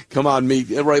 but come on,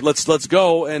 right? Let's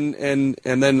go, and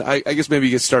then I guess maybe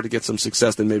you start to get some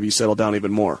success, then maybe you settle down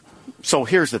even more. So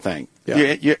here's the thing: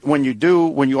 yeah. when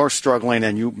you are struggling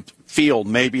and you feel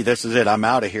maybe this is it, I'm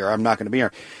out of here, I'm not going to be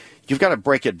here. You've got to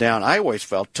break it down. I always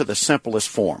felt to the simplest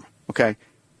form. Okay,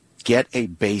 get a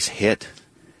base hit,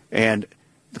 and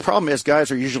the problem is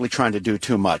guys are usually trying to do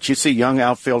too much. You see young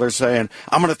outfielders saying,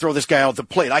 I'm going to throw this guy out the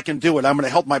plate. I can do it. I'm going to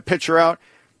help my pitcher out.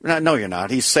 No, you're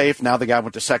not. He's safe. Now the guy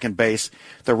went to second base.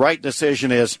 The right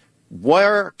decision is,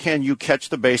 where can you catch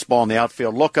the baseball in the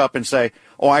outfield? Look up and say,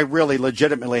 I really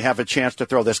legitimately have a chance to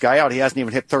throw this guy out. He hasn't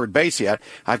even hit third base yet.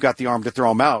 I've got the arm to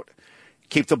throw him out.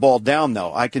 Keep the ball down,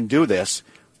 though. I can do this.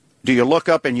 Do you look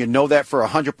up and you know that for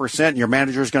 100% and your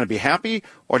manager is going to be happy?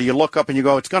 Or do you look up and you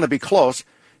go, it's going to be close?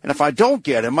 And if I don't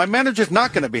get him, my manager's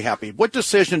not going to be happy. What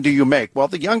decision do you make? Well,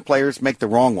 the young players make the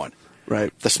wrong one.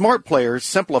 Right. The smart players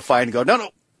simplify and go, no,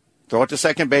 throw it to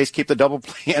second base, keep the double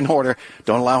play in order,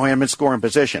 don't allow him in scoring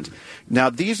positions.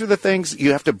 Now, these are the things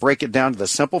you have to break it down to the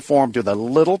simple form, do the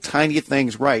little tiny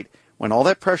things right. when all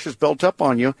that pressure's built up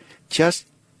on you, just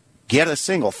get a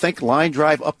single. Think line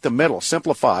drive up the middle.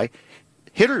 Simplify.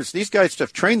 Hitters, these guys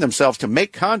have trained themselves to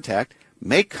make contact.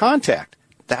 Make contact.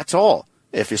 That's all.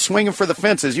 If you're swinging for the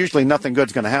fences, usually nothing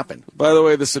good's going to happen. By the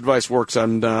way, this advice works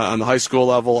on the high school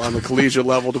level, on the collegiate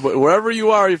level, wherever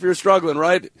you are if you're struggling,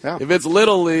 right? Yeah. If it's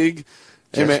Little League,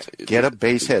 get a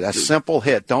base hit, a simple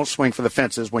hit. Don't swing for the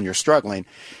fences when you're struggling,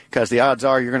 because the odds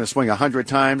are you're going to swing 100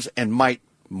 times and might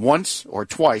once or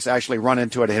twice actually run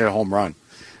into it and hit a home run.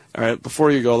 All right,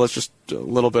 before you go, let's just a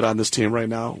little bit on this team right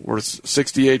now. We're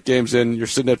 68 games in. You're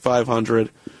sitting at 500.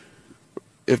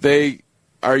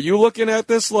 Are you looking at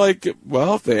this like,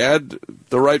 well, if they add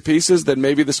the right pieces, then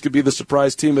maybe this could be the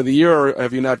surprise team of the year, or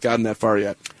have you not gotten that far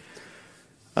yet?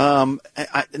 I'm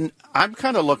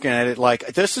kind of looking at it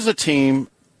like this is a team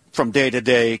from day to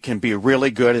day can be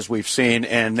really good, as we've seen,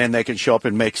 and then they can show up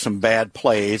and make some bad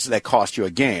plays that cost you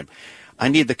a game. I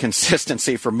need the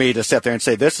consistency for me to sit there and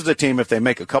say this is a team, if they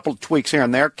make a couple of tweaks here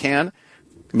and there, can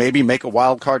maybe make a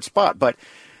wild card spot. But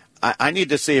I need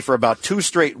to see for about 2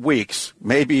 straight weeks,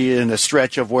 maybe in a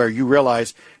stretch of where you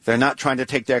realize they're not trying to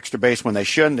take the extra base when they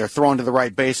shouldn't. They're throwing to the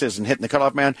right bases and hitting the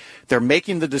cutoff man. They're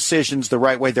making the decisions the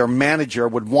right way their manager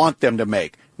would want them to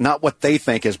make. Not what they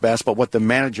think is best, but what the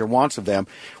manager wants of them.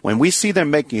 When we see them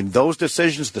making those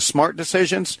decisions, the smart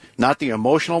decisions, not the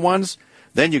emotional ones,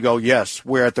 then you go, yes,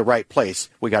 we're at the right place.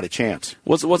 We got a chance.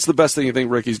 What's the best thing you think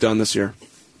Ricky's done this year?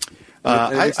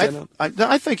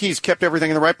 I think he's kept everything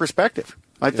in the right perspective.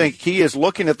 I think he is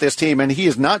looking at this team, and he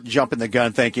is not jumping the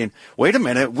gun thinking, wait a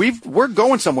minute, we're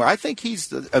going somewhere. I think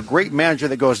he's a great manager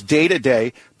that goes day to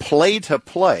day, play to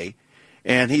play,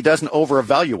 and he doesn't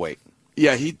over-evaluate.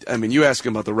 Yeah, you ask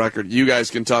him about the record. You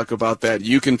guys can talk about that.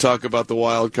 You can talk about the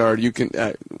wild card.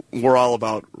 We're all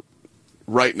about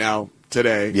right now,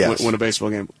 today, win a baseball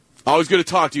game. Always good to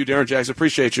talk to you, Darrin Jackson.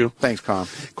 Appreciate you. Thanks, Carm.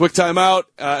 Quick timeout.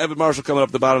 Evan Marshall coming up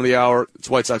at the bottom of the hour. It's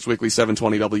White Sox Weekly,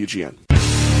 720 WGN.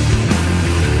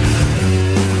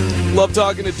 Love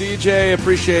talking to DJ.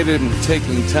 Appreciated him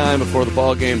taking time before the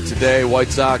ball game today. White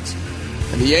Sox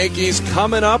and the Yankees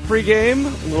coming up pregame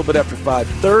a little bit after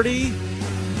 5:30.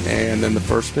 And then the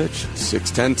first pitch,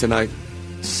 6:10 tonight.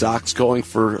 Sox going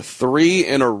for 3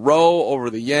 in a row over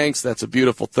the Yanks. That's a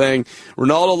beautiful thing.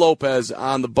 Ronaldo Lopez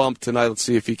on the bump tonight. Let's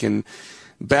see if he can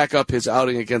back up his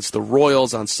outing against the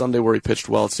Royals on Sunday where he pitched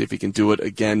well. Let's see if he can do it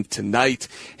again tonight.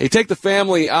 Hey, take the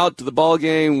family out to the ball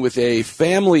game with a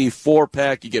family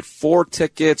 4-pack. You get 4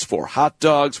 tickets, 4 hot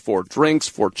dogs, 4 drinks,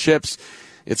 4 chips.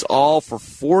 It's all for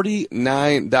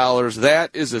 $49. That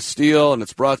is a steal, and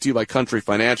it's brought to you by Country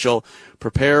Financial.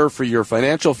 Prepare for your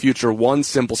financial future one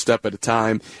simple step at a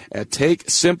time at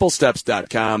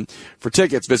TakeSimpleSteps.com. For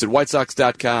tickets, visit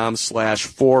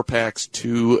WhiteSox.com/4packs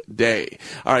today.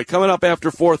 All right, coming up after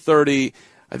 4:30,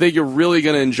 I think you're really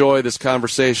going to enjoy this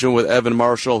conversation with Evan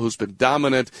Marshall, who's been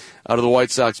dominant out of the White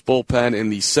Sox bullpen in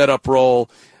the setup role.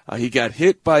 He got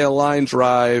hit by a line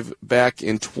drive back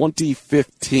in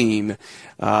 2015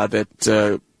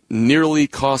 that nearly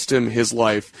cost him his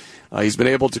life. He's been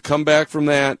able to come back from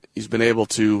that. He's been able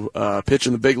to pitch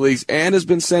in the big leagues and has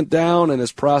been sent down and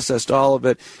has processed all of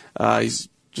it. He's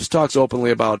just talks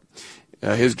openly about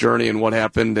his journey and what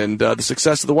happened and the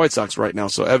success of the White Sox right now.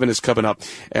 So Evan is coming up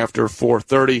after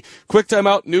 4:30. Quick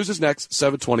timeout. News is next.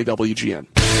 720 WGN.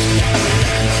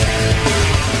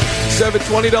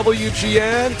 720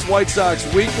 WGN. It's White Sox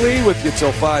Weekly with you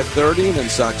till 5:30, and then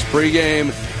Sox pregame,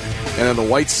 and then the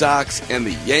White Sox and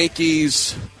the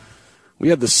Yankees. We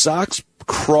had the Sox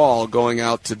crawl going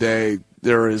out today.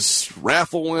 There is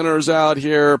raffle winners out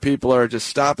here. People are just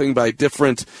stopping by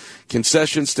different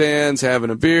concession stands,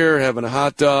 having a beer, having a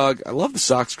hot dog. I love the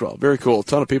Sox crawl. Very cool. A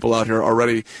ton of people out here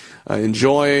already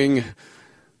enjoying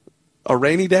a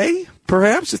rainy day,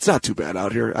 perhaps. It's not too bad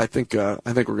out here. I think we're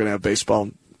going to have baseball.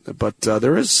 But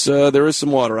there is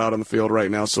some water out on the field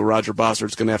right now, so Roger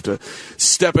Bossard's going to have to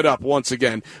step it up once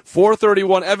again.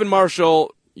 4:31, Evan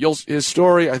Marshall, his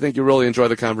story, I think you'll really enjoy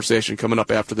the conversation coming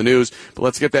up after the news. But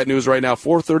let's get that news right now.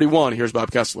 4:31, here's Bob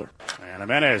Kessler. And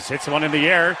Jimenez hits one in the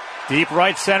air, deep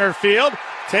right center field.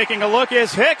 Taking a look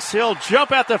is Hicks. He'll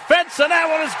jump at the fence, and that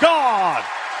one is gone.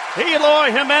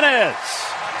 Eloy Jimenez,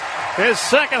 his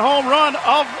second home run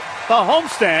of the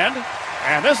homestand.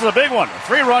 And this is a big one. A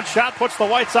 3-run shot puts the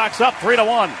White Sox up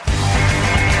 3-1.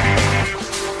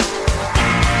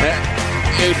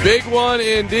 A big one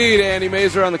indeed. Andy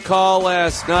Mazur on the call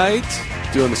last night.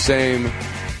 Doing the same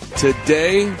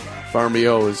today.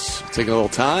 Farmio is taking a little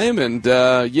time. And,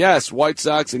 yes, White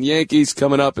Sox and Yankees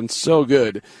coming up. And so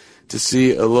good to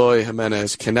see Eloy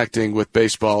Jimenez connecting with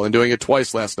baseball and doing it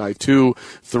twice last night. 2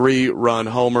 3-run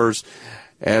homers.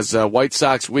 as White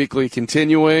Sox Weekly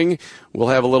continuing. We'll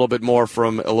have a little bit more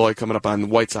from Eloy coming up on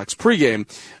White Sox pregame,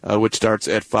 which starts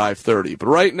at 5:30. But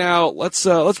right now, let's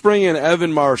bring in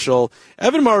Evan Marshall.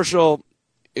 Evan Marshall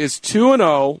is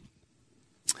 2-0.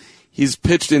 He's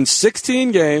pitched in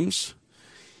 16 games.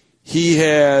 He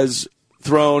has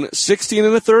thrown 16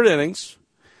 1/3 innings.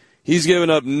 He's given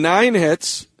up 9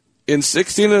 hits in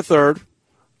 16 1/3.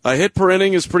 A hit per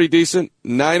inning is pretty decent.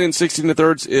 9 and 16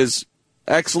 1/3 is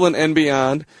excellent and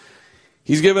beyond.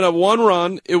 He's given up 1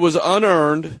 run. It was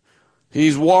unearned.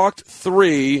 He's walked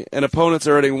 3, and opponents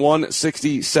are hitting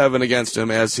 167 against him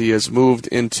as he has moved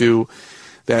into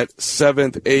that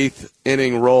 7th, 8th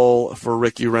inning role for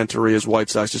Ricky Renteria's White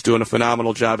Sox. Just doing a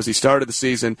phenomenal job as he started the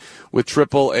season with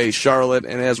Triple-A Charlotte.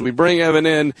 And as we bring Evan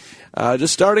in,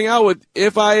 just starting out with,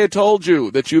 if I had told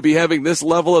you that you'd be having this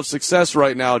level of success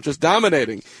right now, just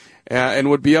dominating, and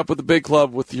would be up with the big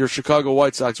club with your Chicago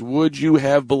White Sox, would you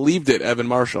have believed it, Evan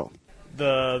Marshall?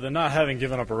 The not having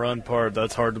given up a run part,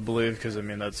 that's hard to believe because, I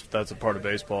mean, that's a part of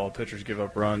baseball. Pitchers give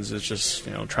up runs. It's just,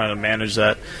 trying to manage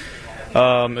that.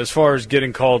 As far as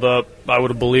getting called up, I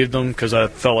would have believed them because I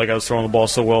felt like I was throwing the ball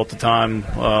so well at the time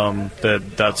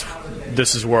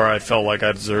this is where I felt like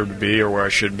I deserved to be or where I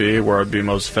should be, where I'd be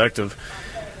most effective.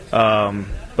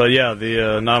 But, yeah,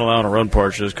 the not allowing a run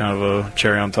part is just kind of a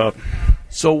cherry on top.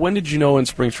 So when did you know in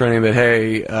spring training that,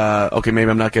 hey, okay,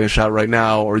 maybe I'm not getting a shot right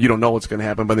now, or you don't know what's going to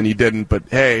happen, but then you didn't, but,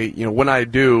 hey, when I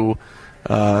do,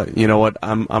 you know what,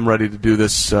 I'm ready to do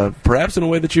this perhaps in a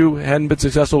way that you hadn't been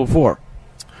successful before?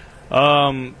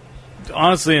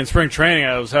 Honestly, in spring training,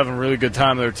 I was having a really good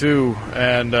time there, too,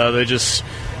 and they just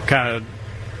kind of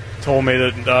told me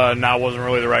that now wasn't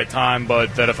really the right time,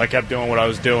 but that if I kept doing what I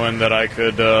was doing, that I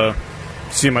could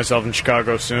see myself in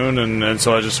Chicago soon, and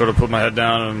so I just sort of put my head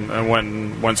down and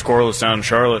went scoreless down in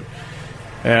Charlotte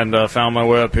and found my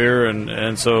way up here,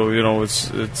 and so,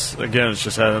 it's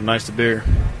just nice to be here.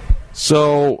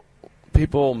 So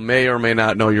people may or may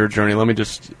not know your journey. Let me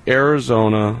just,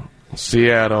 Arizona,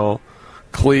 Seattle,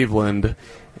 Cleveland,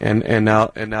 and now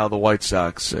the White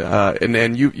Sox.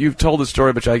 And you've told the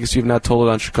story, but I guess you've not told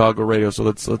it on Chicago radio. So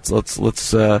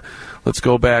let's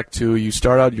go back to, you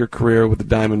start out your career with the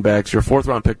Diamondbacks. You're a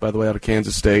 4th-round pick, by the way, out of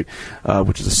Kansas State,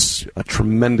 which is a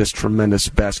tremendous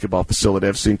basketball facility.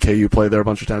 I've seen KU play there a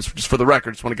bunch of times. Just for the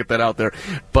record, just want to get that out there.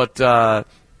 But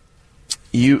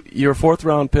you're a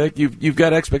 4th-round pick. You've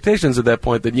got expectations at that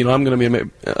point that I'm going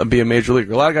to be a major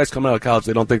leaguer. A lot of guys coming out of college,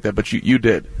 they don't think that, but you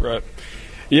did. Right.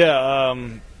 Yeah.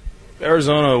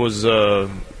 Arizona was a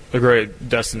great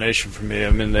destination for me. I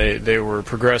mean, they were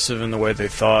progressive in the way they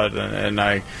thought, and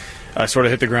I sort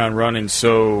of hit the ground running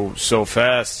so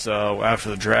fast after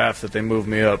the draft that they moved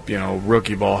me up,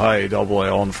 rookie ball, high AA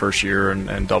all in the first year, and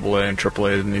AA and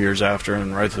AAA in the years after,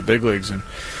 and right to the big leagues. And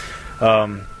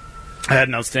I had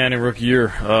an outstanding rookie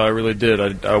year. I really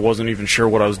did. I wasn't even sure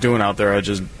what I was doing out there. I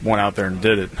just went out there and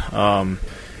did it. And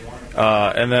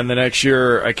then the next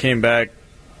year I came back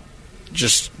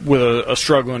just with a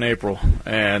struggle in April,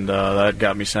 and that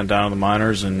got me sent down to the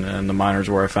minors, and the minors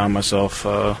where I found myself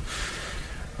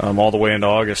all the way into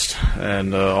August.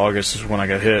 And August is when I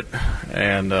got hit,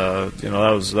 and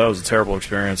that was a terrible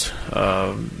experience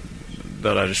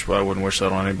that I wouldn't wish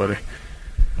that on anybody.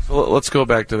 So let's go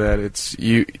back to that.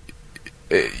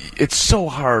 It's so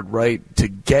hard, right, to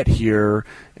get here,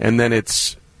 and then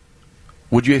it's,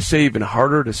 would you say, even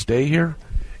harder to stay here?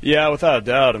 Yeah, without a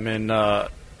doubt. I mean,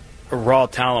 raw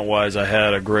talent-wise, I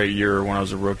had a great year when I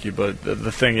was a rookie, but the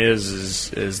thing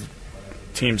is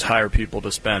teams hire people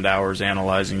to spend hours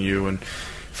analyzing you and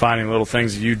finding little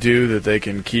things that you do that they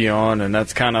can key on, and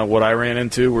that's kind of what I ran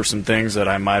into, were some things that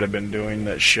I might have been doing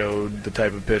that showed the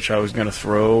type of pitch I was going to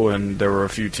throw, and there were a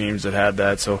few teams that had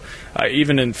that. So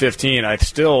even in 15, I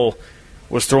still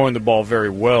was throwing the ball very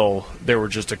well. There were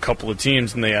just a couple of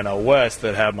teams in the NL West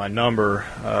that had my number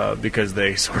because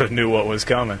they sort of knew what was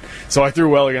coming. So I threw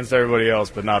well against everybody else,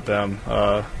 but not them.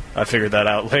 I figured that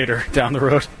out later down the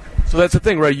road. So that's the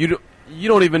thing, right? You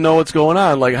don't even know what's going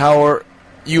on. Like,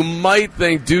 you might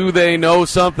think, do they know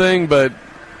something? But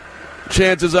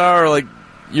chances are, like,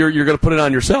 you're going to put it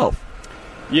on yourself.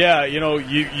 Yeah,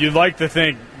 you'd like to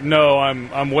think, no,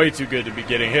 I'm way too good to be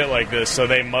getting hit like this, so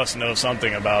they must know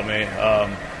something about me.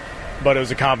 But it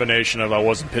was a combination of I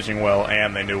wasn't pitching well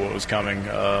and they knew what was coming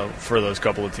for those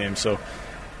couple of teams. So,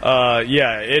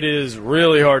 it is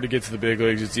really hard to get to the big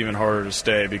leagues. It's even harder to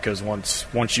stay because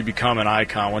once you become an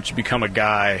icon, once you become a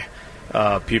guy,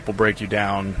 people break you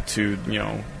down to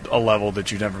a level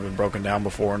that you've never been broken down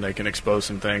before, and they can expose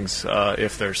some things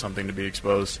if there's something to be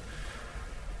exposed.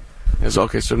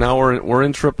 Okay, so now we're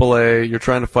in AAA. You're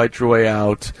trying to fight your way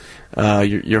out.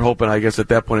 You're hoping, I guess, at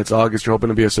that point it's August. You're hoping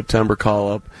to be a September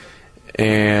call-up,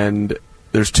 and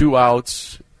there's 2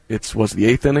 outs. What's the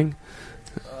 8th inning?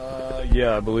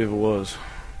 Yeah, I believe it was.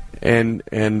 And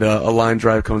a line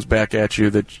drive comes back at you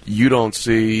that you don't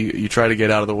see. You try to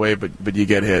get out of the way, but you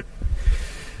get hit.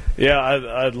 Yeah,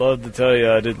 I'd love to tell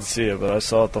you I didn't see it, but I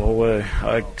saw it the whole way.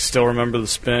 I still remember the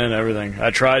spin, everything.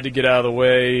 I tried to get out of the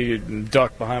way,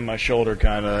 duck behind my shoulder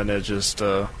kind of, and it just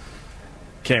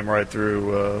came right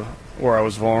through where I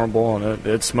was vulnerable, and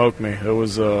it smoked me. It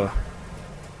was a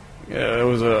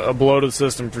blow to the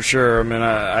system for sure. I mean,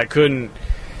 I couldn't.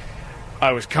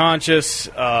 I was conscious.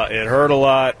 It hurt a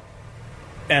lot,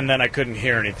 and then I couldn't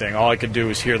hear anything. All I could do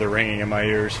was hear the ringing in my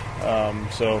ears.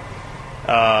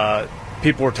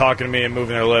 People were talking to me and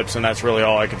moving their lips, and that's really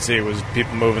all I could see was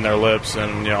people moving their lips.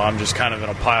 And I'm just kind of in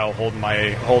a pile, holding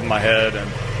my head.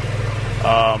 And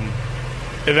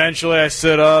eventually, I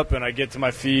sit up and I get to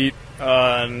my feet,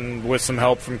 and with some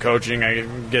help from coaching,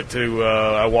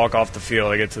 I walk off the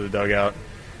field. I get to the dugout.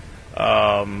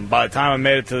 By the time I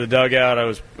made it to the dugout, I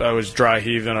was dry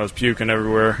heaving. I was puking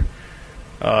everywhere.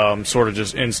 Sort of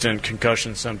just instant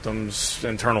concussion symptoms.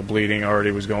 Internal bleeding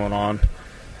already was going on.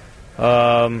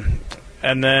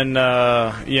 And then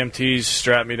EMTs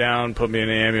strapped me down, put me in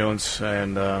the ambulance,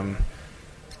 and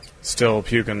still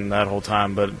puking that whole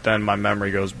time. But then my memory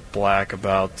goes black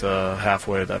about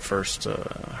halfway to that first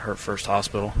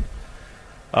hospital.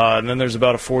 And then there's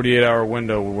about a 48-hour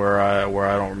window where I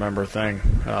don't remember a thing.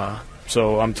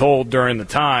 So I'm told during the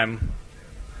time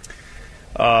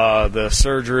the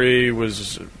surgery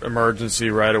was emergency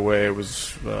right away. It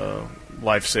was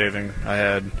life-saving. I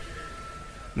had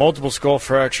multiple skull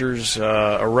fractures,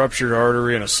 a ruptured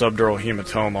artery, and a subdural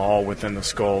hematoma all within the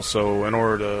skull. So in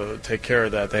order to take care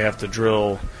of that, they have to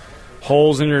drill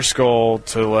holes in your skull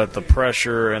to let the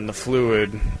pressure and the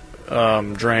fluid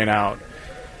drain out.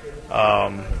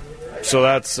 So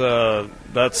that's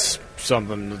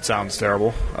something that sounds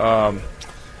terrible.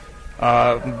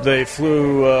 They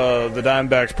flew, the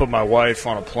Diamondbacks put my wife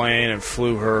on a plane and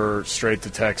flew her straight to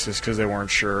Texas because they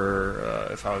weren't sure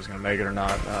if I was going to make it or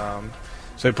not.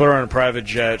 So they put her on a private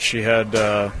jet. She had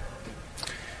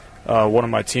one of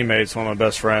my teammates, one of my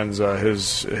best friends,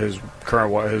 his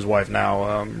wife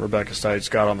now, Rebecca Stites,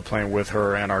 got on the plane with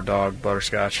her and our dog,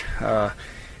 Butterscotch.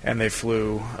 And they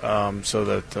flew so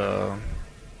that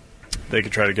they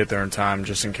could try to get there in time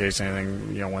just in case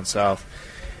anything went south.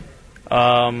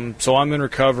 So I'm in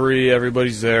recovery.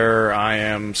 Everybody's there. I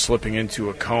am slipping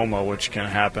into a coma, which can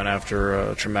happen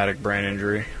after a traumatic brain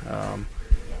injury.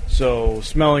 So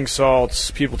smelling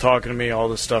salts, people talking to me, all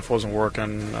this stuff wasn't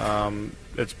working.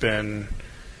 It's been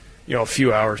a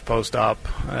few hours post-op,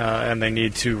 and they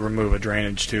need to remove a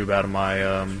drainage tube out of my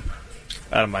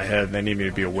head. They need me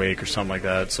to be awake or something like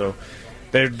that. So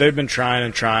they've been trying,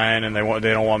 and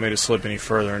they don't want me to slip any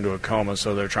further into a coma.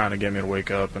 So they're trying to get me to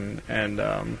wake up,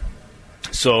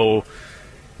 so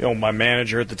my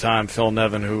manager at the time, Phil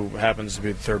Nevin, who happens to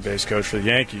be the third base coach for the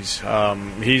Yankees,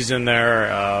 he's in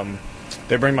there.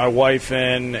 They bring my wife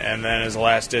in, and then as a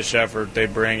last-ditch effort, they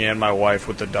bring in my wife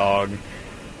with the dog.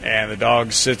 And the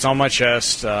dog sits on my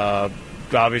chest,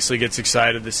 obviously gets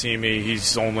excited to see me.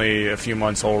 He's only a few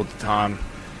months old at the time.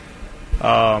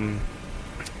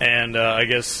 I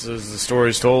guess as the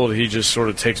story's told, he just sort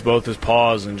of takes both his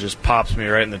paws and just pops me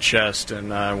right in the chest. And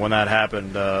when that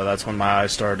happened, that's when my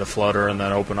eyes started to flutter and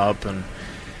then open up. And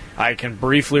I can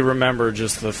briefly remember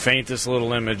just the faintest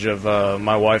little image of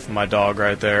my wife and my dog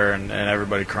right there and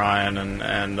everybody crying.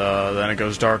 And then it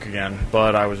goes dark again.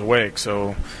 But I was awake,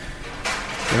 so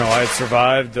I had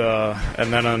survived.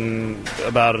 And then on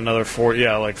about another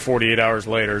 48 hours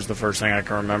later is the first thing I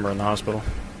can remember in the hospital.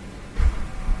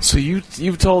 So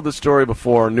you've told this story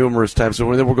before numerous times. So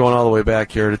we're going all the way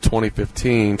back here to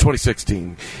 2016. Was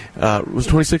it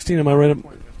 2016? Am I right?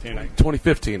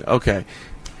 2015. Okay.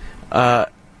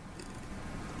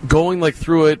 Going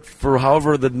through it for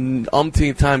however the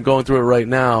umpteenth time going through it right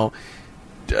now.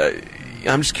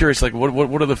 I'm just curious.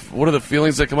 What are the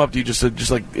feelings that come up? Do you just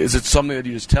is it something that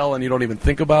you just tell and you don't even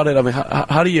think about it? I mean,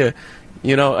 how do you?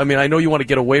 I mean, I know you want to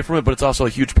get away from it, but it's also a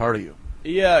huge part of you.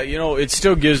 Yeah, it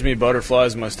still gives me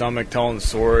butterflies in my stomach telling the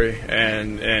story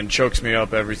and chokes me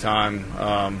up every time.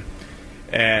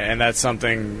 And that's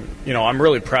something, I'm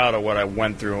really proud of what I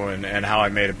went through and how I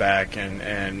made it back.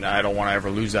 And I don't want to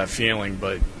ever lose that feeling.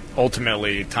 But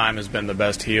ultimately, time has been the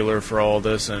best healer for all of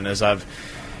this. And as a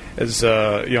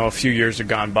few years have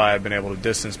gone by, I've been able to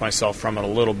distance myself from it a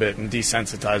little bit and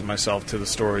desensitize myself to the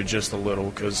story just a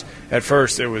little. Because at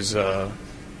first it was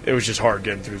just hard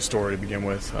getting through the story to begin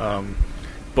with.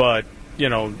 But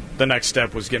the next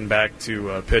step was getting back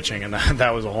to pitching, and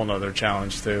that was a whole nother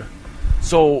challenge too.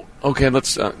 So, okay,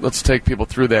 let's take people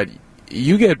through that.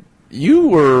 You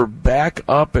were back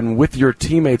up and with your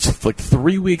teammates like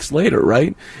 3 weeks later,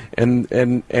 right?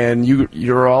 And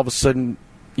you're all of a sudden,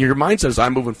 your mindset is,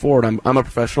 I'm moving forward. I'm a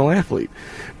professional athlete,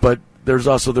 but there's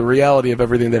also the reality of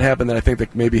everything that happened that I think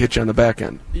that maybe hit you on the back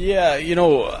end. Yeah,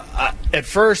 at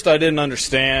first I didn't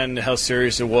understand how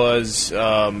serious it was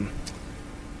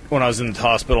when I was in the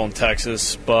hospital in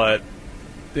Texas, but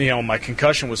my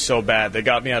concussion was so bad they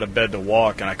got me out of bed to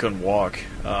walk, and I couldn't walk.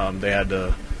 They had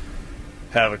to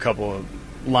have a couple of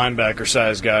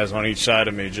linebacker-sized guys on each side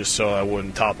of me just so I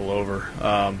wouldn't topple over.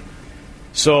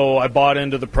 So I bought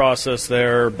into the process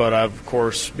there, but of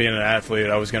course, being an athlete,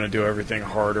 I was going to do everything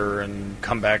harder and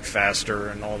come back faster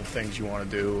and all the things you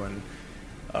want to do. And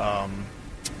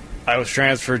I was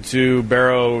transferred to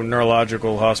Barrow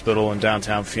Neurological Hospital in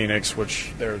downtown Phoenix,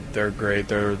 which they're great,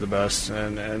 they're the best,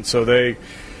 and so they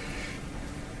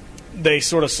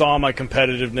sort of saw my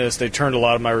competitiveness. They turned a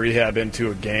lot of my rehab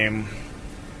into a game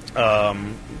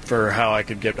for how I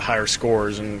could get higher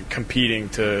scores and competing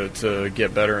to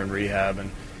get better in rehab.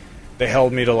 And they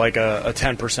held me to like a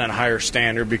 10% higher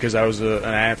standard because I was an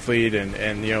athlete,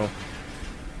 and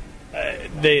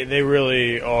they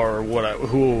really are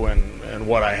who and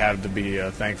what I have to be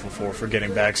thankful for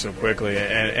getting back so quickly.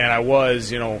 And I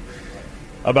was,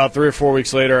 about 3 or 4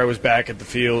 weeks later, I was back at the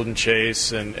field in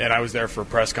Chase, and I was there for a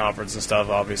press conference and stuff,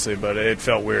 obviously, but it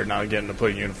felt weird not getting to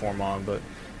put a uniform on. But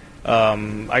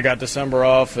I got December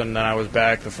off, and then I was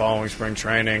back the following spring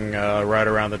training right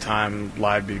around the time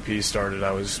live BP started.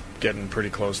 I was getting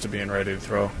pretty close to being ready to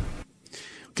throw.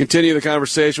 Continue the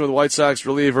conversation with White Sox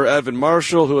reliever Evan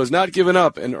Marshall, who has not given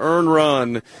up an earned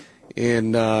run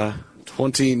in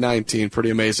 2019. Pretty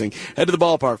amazing. Head to the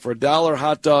ballpark for a $1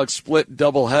 hot dog split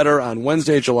doubleheader on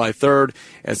Wednesday, July 3rd,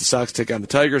 as the Sox take on the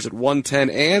Tigers at 1:10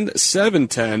 and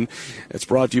 7:10. It's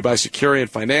brought to you by Securian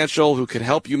Financial, who can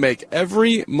help you make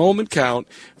every moment count.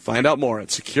 Find out more at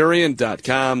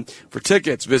Securian.com. For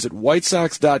tickets, visit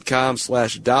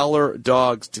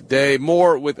whitesox.com/$dogs today.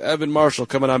 More with Evan Marshall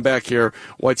coming on back here.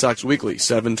 White Sox Weekly,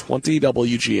 720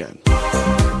 WGN.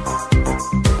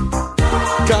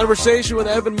 Conversation with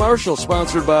Evan Marshall,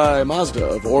 sponsored by Mazda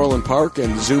of Orland Park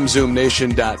and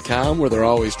ZoomZoomNation.com, where they're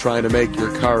always trying to make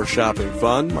your car shopping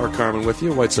fun. Mark Carman with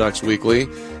you, White Sox Weekly.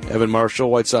 Evan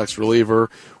Marshall, White Sox reliever,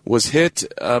 was hit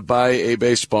by a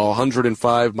baseball,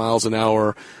 105 miles an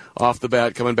hour off the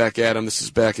bat, coming back at him. This is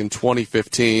back in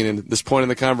 2015. And at this point in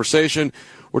the conversation,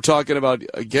 we're talking about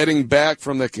getting back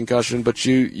from the concussion, but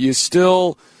you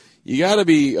still... You got to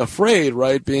be afraid,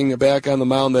 right, being back on the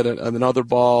mound that another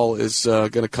ball is going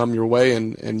to come your way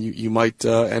and you might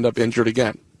end up injured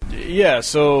again. Yeah,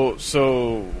 so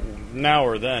now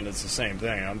or then it's the same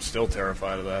thing. I'm still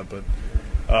terrified of that. But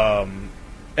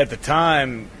at the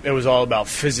time, it was all about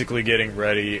physically getting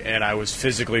ready, and I was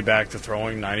physically back to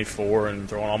throwing 94 and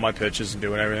throwing all my pitches and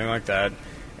doing everything like that.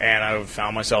 And I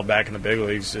found myself back in the big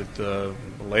leagues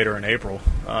later in April.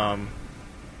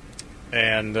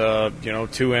 And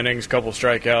 2 innings, couple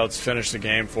strikeouts, finished the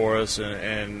game for us,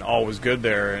 and all was good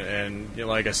there. And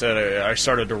like I said, I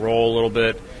started to roll a little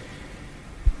bit.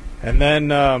 And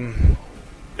then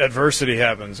adversity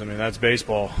happens. I mean, that's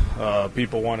baseball.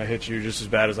 People want to hit you just as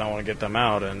bad as I want to get them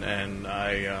out. And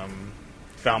I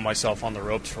found myself on the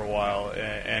ropes for a while.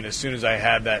 And as soon as I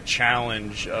had that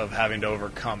challenge of having to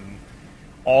overcome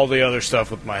all the other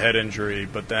stuff with my head injury,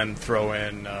 but then throw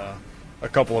in a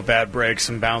couple of bad breaks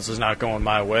and bounces not going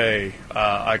my way,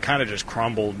 I kind of just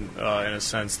crumbled in a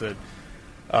sense that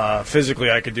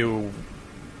physically I could do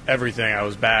everything. I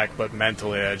was back, but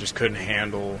mentally I just couldn't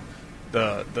handle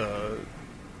the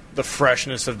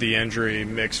freshness of the injury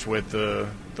mixed with the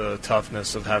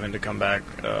toughness of having to come back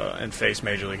and face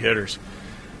major league hitters.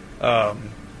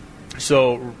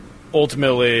 So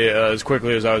ultimately, as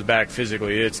quickly as I was back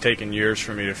physically, it's taken years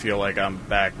for me to feel like I'm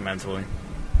back mentally.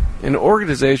 In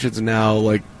organizations now,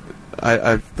 like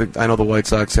I know the White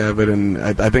Sox have it, and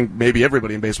I think maybe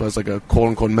everybody in baseball has like a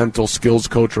quote-unquote mental skills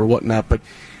coach or whatnot, but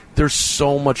there's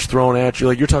so much thrown at you.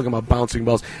 Like you're talking about bouncing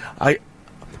balls. I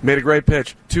made a great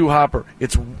pitch, 2 hopper.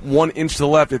 It's 1 inch to the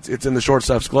left. It's in the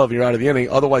shortstop's glove, and you're out of the inning.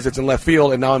 Otherwise, it's in left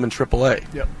field, and now I'm in AAA.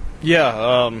 Yep.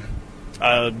 Yeah.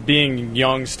 Being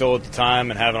young still at the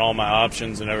time and having all my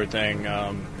options and everything,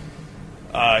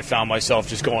 I found myself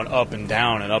just going up and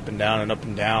down and up and down and up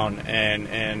and down.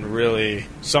 And really,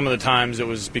 some of the times it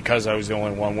was because I was the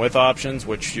only one with options,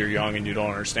 which you're young and you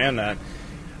don't understand that.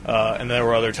 And there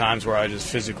were other times where I just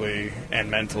physically and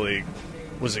mentally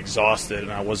was exhausted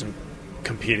and I wasn't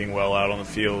competing well out on the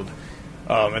field.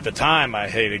 At the time, I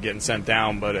hated getting sent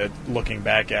down, but looking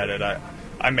back at it,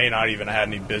 I may not even have had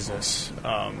any business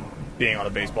being on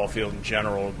a baseball field in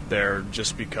general there,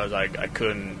 just because I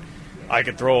couldn't. I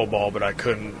could throw a ball, but I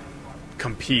couldn't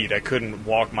compete. I couldn't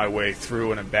walk my way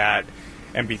through an at bat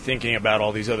and be thinking about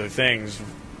all these other things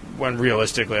when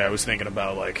realistically I was thinking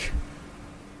about, like,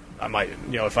 I might,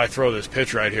 if I throw this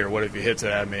pitch right here, what if he hits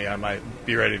it at me? I might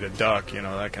be ready to duck,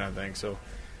 that kind of thing. So,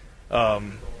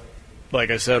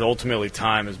 like I said, ultimately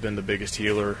time has been the biggest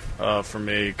healer for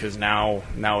me, because now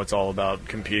it's all about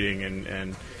competing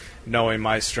and knowing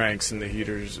my strengths and the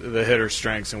hitter's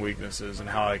strengths and weaknesses, and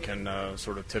how I can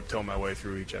sort of tiptoe my way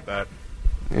through each at bat.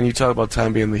 And you talk about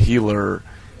time being the healer,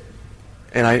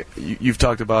 and you've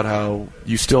talked about how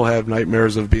you still have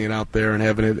nightmares of being out there and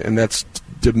having it, and that's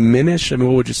diminished. I mean,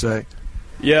 what would you say?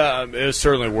 Yeah, it was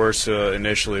certainly worse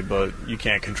initially, but you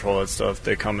can't control that stuff.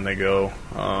 They come and they go,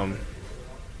 and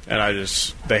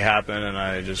they happen, and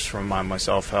I just remind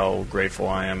myself how grateful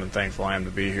I am and thankful I am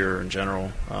to be here in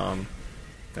general.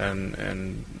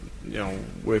 And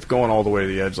with going all the way to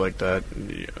the edge like that,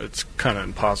 it's kind of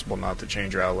impossible not to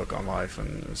change your outlook on life,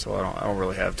 and so I don't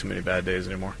really have too many bad days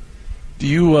anymore. Do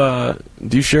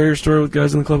you share your story with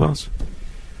guys in the clubhouse?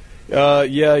 Yeah,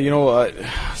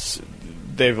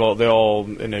 they all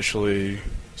initially,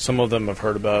 some of them have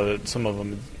heard about it, some of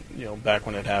them, back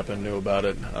when it happened, knew about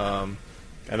it, and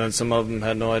then some of them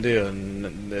had no idea,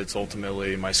 and it's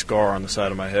ultimately my scar on the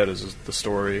side of my head is the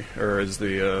story, or is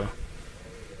the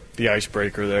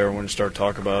icebreaker there when you start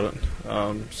talking about it.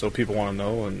 So people want to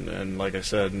know, and like I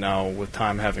said, now with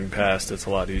time having passed, it's a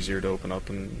lot easier to open up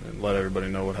and let everybody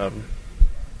know what happened.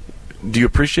 Do you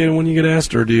appreciate it when you get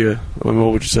asked, or what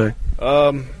would you say?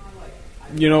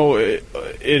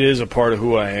 It is a part of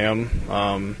who I am.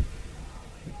 I'm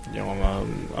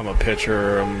a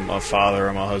pitcher, I'm a father,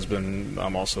 I'm a husband,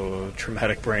 I'm also a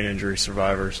traumatic brain injury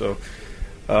survivor, so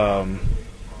I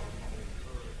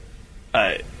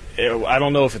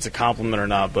don't know if it's a compliment or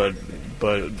not, but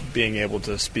being able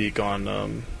to speak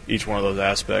on each one of those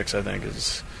aspects, I think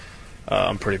is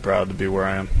I'm pretty proud to be where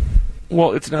I am.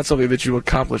 Well, it's not something that you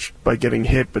accomplish by getting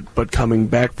hit, but coming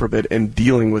back from it and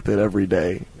dealing with it every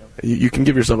day. You can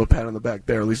give yourself a pat on the back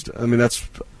there. At least,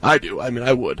 I do.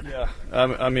 I would. Yeah.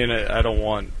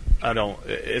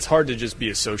 It's hard to just be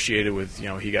associated with,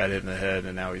 he got hit in the head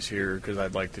and now he's here, because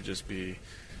I'd like to just be,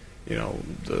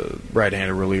 the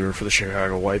right-handed reliever for the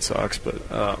Chicago White Sox. But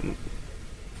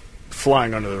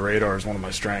flying under the radar is one of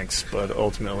my strengths. But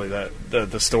ultimately,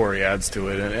 the story adds to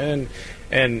it,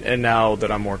 and now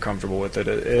that I'm more comfortable with it,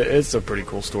 it's a pretty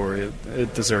cool story.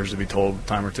 It deserves to be told a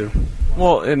time or two.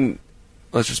 Well, and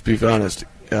let's just be honest.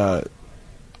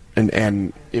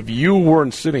 And if you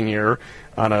weren't sitting here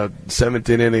on a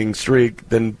 17-inning streak,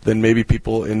 then maybe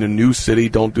people in a new city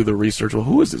don't do the research. Well,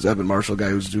 who is this Evan Marshall guy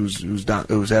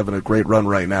who's having a great run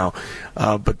right now?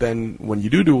 But then when you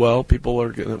do well, people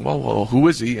are going, well, who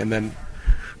is he? And then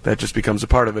that just becomes a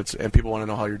part of it, and people want to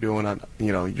know how you're doing on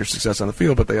your success on the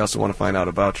field, but they also want to find out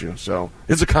about you. So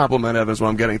it's a compliment, Evan, is what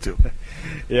I'm getting to.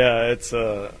 Yeah, it's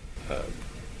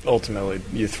ultimately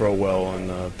you throw well, and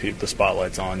the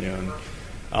spotlight's on you, and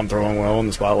I'm throwing well, and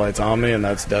the spotlight's on me, and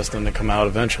that's destined to come out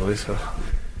eventually. So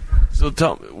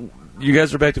tell me, you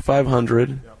guys are back to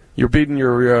 500. You're beating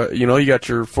your, you got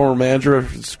your former manager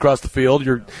across the field.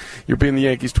 You're beating the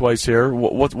Yankees twice here.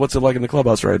 What's it like in the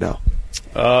clubhouse right now?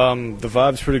 The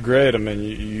vibe's pretty great. I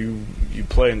mean, you're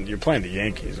playing the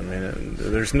Yankees. I mean,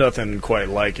 there's nothing quite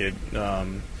like it.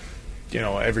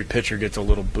 Every pitcher gets a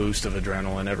little boost of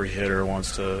adrenaline. Every hitter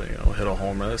wants to, hit a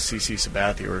home run. CC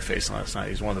Sabathia we were facing last night.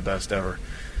 He's one of the best ever.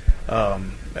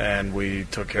 And we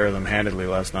took care of them handedly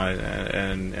last night,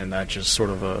 and that just sort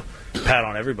of a pat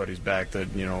on everybody's back that,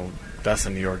 that's the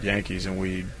New York Yankees, and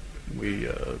we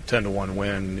 10-1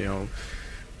 win,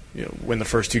 win the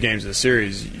first two games of the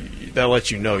series. That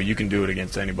lets you know you can do it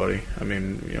against anybody. I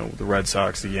mean, the Red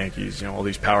Sox, the Yankees, all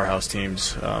these powerhouse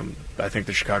teams. I think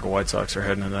the Chicago White Sox are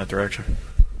heading in that direction.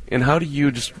 And how do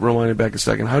you, just rewind it back a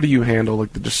second, how do you handle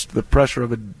the pressure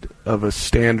of a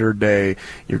standard day?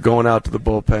 You're going out to the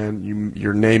bullpen,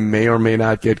 your name may or may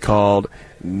not get called.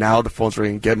 Now the phone's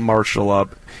ringing, get Marshall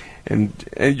up, and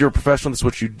you're a professional. That's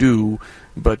what you do.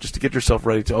 But just to get yourself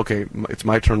ready to, okay, it's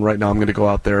my turn right now. I'm going to go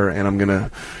out there and I'm going to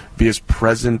be as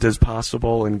present as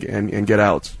possible and get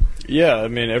outs. Yeah, I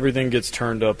mean, everything gets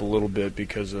turned up a little bit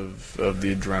because of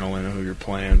the adrenaline of who you're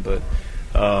playing, but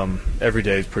every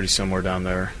day is pretty similar down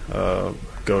there.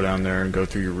 Go down there and go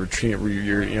through your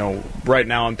routine. Right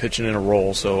now I'm pitching in a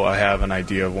roll, so I have an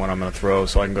idea of when I'm going to throw,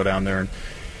 so I can go down there and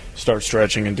start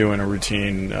stretching and doing a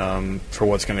routine for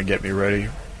what's going to get me ready,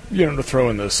 to throw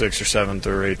in the 6th or 7th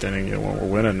or 8th inning when we're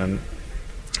winning. And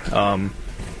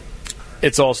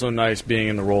It's also nice being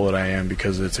in the role that I am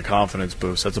because it's a confidence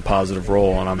boost. That's a positive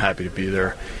role, and I'm happy to be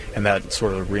there. And that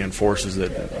sort of reinforces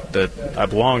that I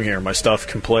belong here. My stuff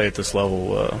can play at this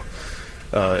level.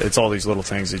 It's all these little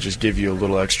things that just give you a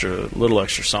little extra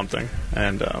something.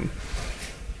 And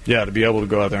to be able to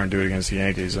go out there and do it against the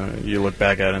Yankees, you look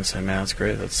back at it and say, man, that's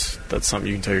great. That's something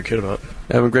you can tell your kid about.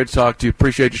 Evan, great to talk to you.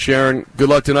 Appreciate you sharing. Good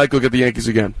luck tonight. Go get the Yankees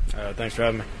again. Thanks for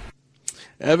having me.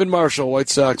 Evan Marshall, White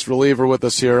Sox reliever, with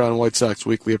us here on White Sox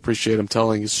Weekly. Appreciate him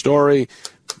telling his story.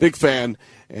 Big fan.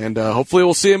 And hopefully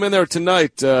we'll see him in there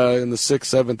tonight in the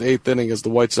 6th, 7th, 8th inning as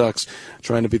the White Sox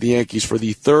trying to beat the Yankees for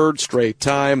the 3rd straight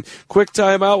time. Quick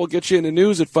timeout. We'll get you into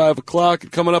news at 5 o'clock.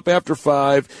 And coming up after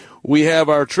 5, we have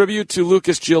our tribute to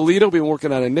Lucas Giolito. We've been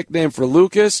working on a nickname for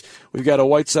Lucas. We've got a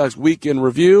White Sox weekend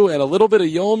review and a little bit of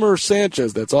Yolmer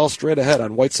Sanchez. That's all straight ahead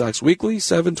on White Sox Weekly,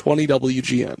 720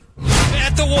 WGN.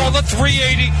 At the wall, the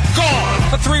 380,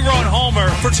 gone. A 3-run homer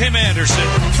for Tim Anderson.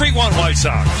 3-1 White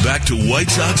Sox. Back to White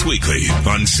Sox Weekly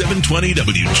on 720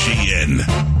 WGN.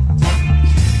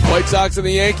 White Sox and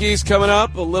the Yankees coming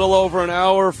up a little over an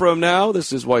hour from now.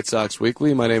 This is White Sox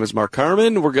Weekly. My name is Mark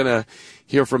Carman. We're going to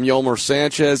hear from Yolmer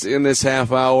Sanchez in this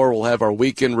half hour. We'll have our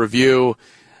weekend review.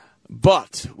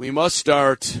 But we must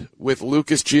start with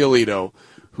Lucas Giolito,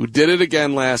 who did it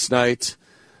again last night.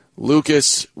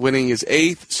 Lucas winning his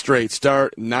 8th straight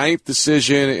start, 9th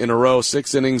decision in a row,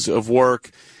 6 innings of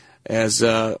work as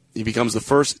he becomes the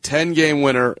first 10-game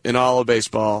winner in all of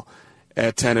baseball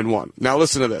at 10-1. Now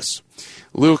listen to this.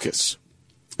 Lucas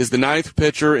is the 9th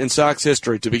pitcher in Sox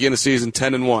history to begin a season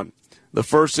 10-1, the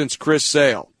first since Chris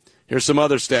Sale. Here's some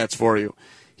other stats for you.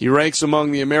 He ranks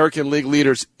among the American League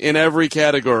leaders in every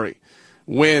category: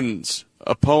 wins,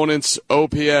 opponents'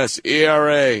 OPS,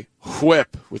 ERA,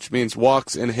 WHIP, which means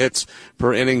walks and hits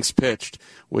per innings pitched,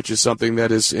 which is something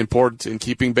that is important in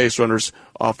keeping base runners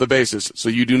off the bases, so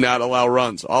you do not allow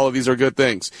runs. All of these are good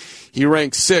things. He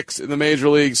ranks 6th in the major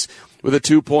leagues with a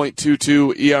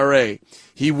 2.22 ERA.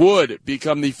 He would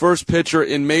become the first pitcher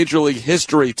in Major League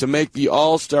history to make the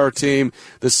All-Star team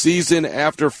the season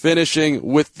after finishing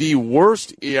with the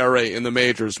worst ERA in the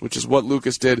majors, which is what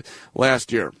Lucas did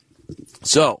last year.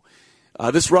 So,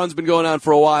 this run's been going on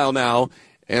for a while now,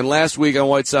 and last week on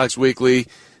White Sox Weekly,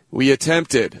 we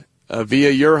attempted, via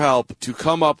your help, to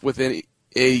come up with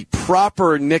a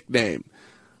proper nickname,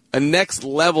 a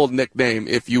next-level nickname,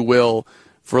 if you will,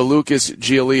 for Lucas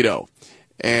Giolito.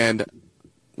 And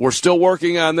we're still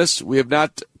working on this. We have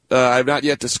not. I have not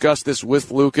yet discussed this with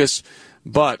Lucas,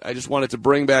 but I just wanted to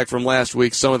bring back from last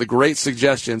week some of the great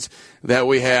suggestions that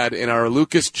we had in our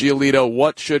Lucas Giolito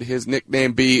 "What Should His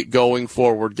Nickname Be Going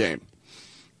Forward" game.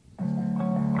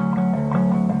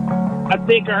 I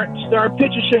think our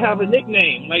pitcher should have a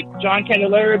nickname. Like John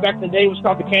Candelaria back in the day was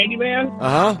called the Candyman.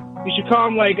 You should call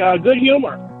him like Good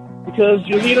Humor, because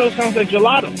Giolito sounds like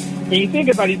gelato. And you think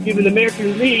about it, he's giving the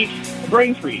American League a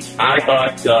brain freeze. I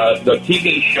thought the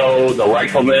TV show The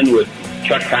Rifleman with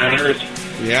Chuck Connors,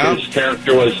 his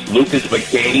character was Lucas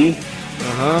McCain.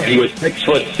 And he was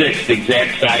 6'6", the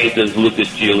exact size as Lucas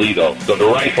Giolito. So The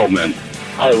Rifleman.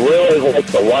 I really like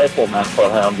the Rifleman for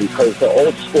him because the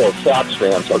old school Sox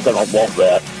fans are going to love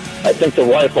that. I think the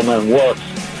Rifleman works,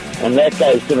 and that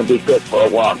guy's going to be good for a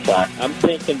long time. I'm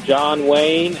thinking John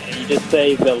Wayne, and you just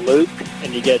say the Luke,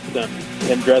 and you get him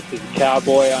dressed as a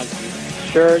cowboy on some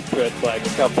shirts with like a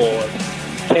couple of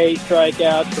K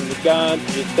strikeouts from the guns,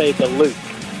 and just say the Luke.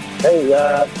 Hey,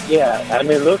 I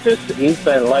mean, Lucas, he's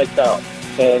been lights out,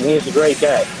 and he's a great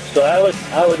guy. So I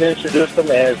would introduce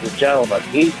him as the gentleman.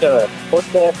 He's going to put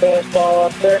that fastball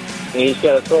up there, and he's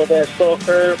going to throw that slow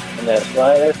curve and that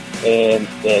slider and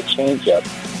that changeup.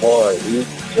 Boy, he's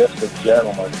just a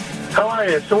gentleman. How are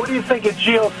you? So what do you think of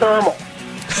geothermal?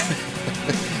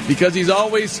 Because he's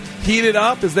always heated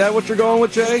up? Is that what you're going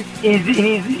with, Jay?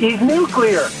 He's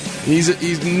nuclear.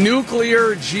 He's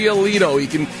nuclear Giolito.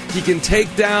 He can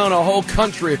take down a whole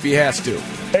country if he has to.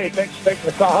 Hey, thanks for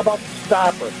the call. How about the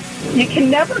stopper? You can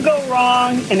never go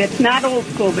wrong, and it's not old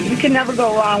school, but you can never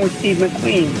go wrong with Steve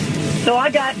McQueen. So I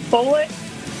got Bullet,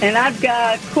 and I've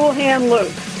got Cool Hand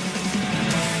Luke.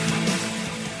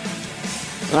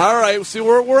 All right, see,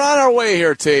 we're on our way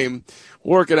here, team.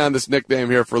 Working on this nickname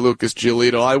here for Lucas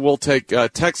Giolito. I will take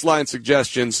text line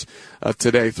suggestions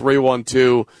today,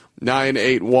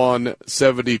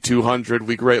 312-981-7200.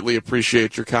 We greatly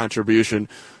appreciate your contribution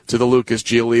to the Lucas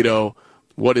Giolito.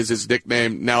 What is his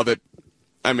nickname? Now that,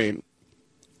 I mean,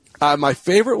 my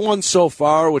favorite one so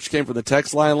far, which came from the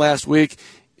text line last week,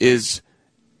 is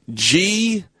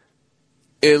G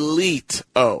Elite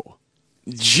O.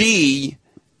 G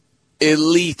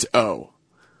Elite O.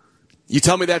 You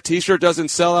tell me that T-shirt doesn't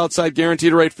sell outside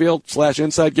Guaranteed Rate Field /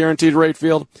 inside Guaranteed Rate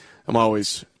Field. I'm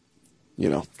always,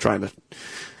 trying to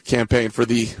campaign for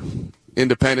the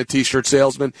independent T-shirt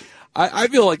salesman. I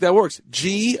feel like that works.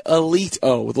 G Elite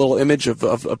O with a little image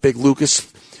of a big Lucas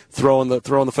throwing the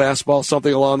fastball,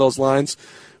 something along those lines.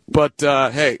 But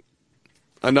hey,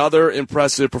 another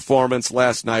impressive performance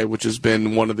last night, which has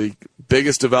been one of the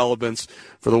biggest developments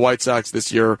for the White Sox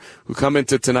this year, who come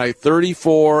into tonight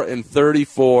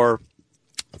 34-34,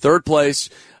 third place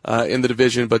in the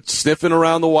division, but sniffing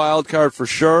around the wild card for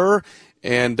sure.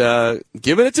 And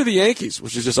giving it to the Yankees,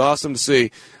 which is just awesome to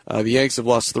see. The Yanks have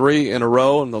lost 3 in a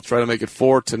row, and they'll try to make it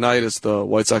 4 tonight as the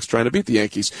White Sox trying to beat the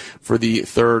Yankees for the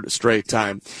 3rd straight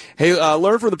time. Hey,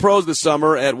 learn from the pros this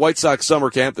summer at White Sox Summer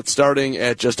Camp that's starting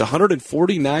at just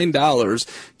 $149.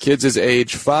 Kids as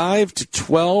age 5 to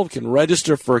 12 can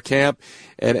register for a camp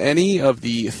at any of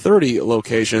the 30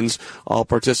 locations. All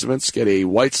participants get a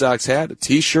White Sox hat, a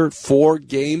T-shirt, 4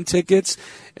 game tickets,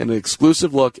 and an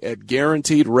exclusive look at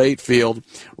Guaranteed Rate Field.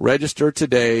 Register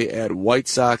today at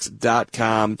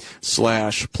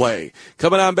whitesox.com/play.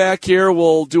 Coming on back here,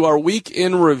 we'll do our week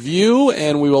in review,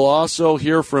 and we will also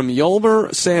hear from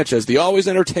Yolmer Sanchez, the always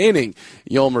entertaining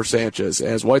Yolmer Sanchez,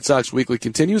 as White Sox Weekly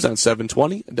continues on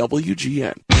 720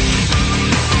 WGN.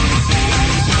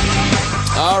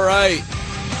 All right.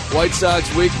 White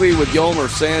Sox Weekly with Yolmer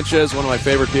Sanchez, one of my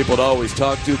favorite people to always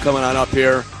talk to, coming on up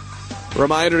here.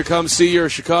 Reminder to come see your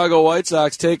Chicago White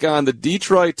Sox take on the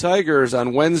Detroit Tigers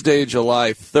on Wednesday,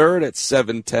 July 3rd at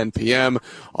 7:10 p.m.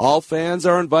 All fans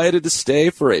are invited to stay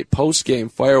for a post-game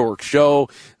fireworks show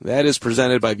that is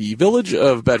presented by the Village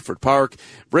of Bedford Park.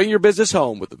 Bring your business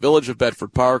home with the Village of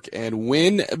Bedford Park and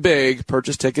win big.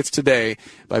 Purchase tickets today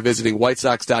by visiting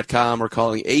whitesox.com or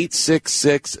calling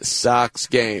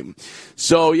 866-SOX-GAME.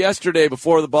 So yesterday,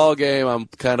 before the ball game, I'm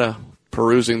kind of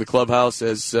perusing the clubhouse,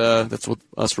 as that's what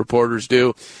us reporters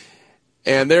do.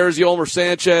 And there's Yolmer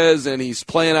Sanchez, and he's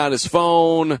playing on his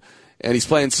phone, and he's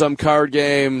playing some card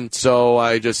game. So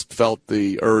I just felt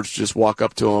the urge to just walk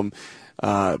up to him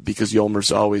because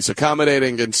Yolmer's always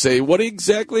accommodating and say, what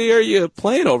exactly are you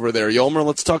playing over there, Yolmer?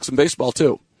 Let's talk some baseball,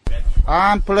 too.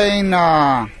 I'm playing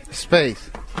space.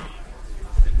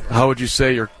 How would you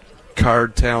say your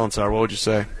card talents are? What would you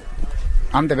say?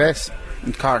 I'm the best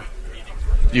in card.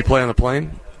 Do you play on the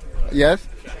plane? Yes.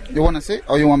 You want to sit,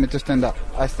 or you want me to stand up?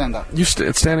 I stand up.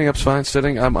 Standing up's fine.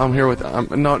 Sitting, I'm here with.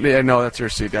 No, that's your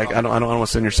seat. I don't want to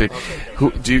sit in your seat.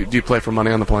 Okay. Do you play for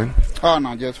money on the plane? Oh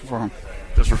no, just for fun.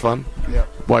 Just for fun? Yeah.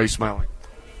 Why are you smiling?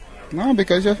 No,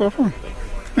 because just for fun.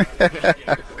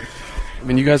 I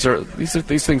mean, you guys are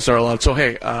these things are allowed. So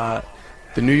hey,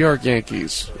 the New York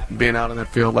Yankees being out in that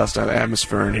field last night, the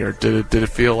atmosphere in here, did it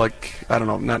feel like, I don't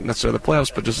know, not necessarily the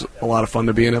playoffs, but just a lot of fun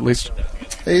to be in at least?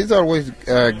 It's always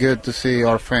good to see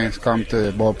our fans come to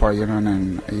the ballpark,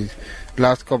 and the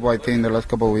last couple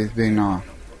of weeks been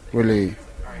really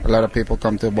a lot of people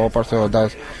come to the ballpark. So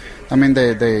that's, I mean,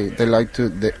 they like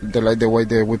the way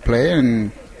that we play,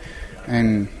 and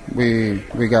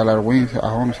we got our wins at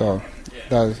home. So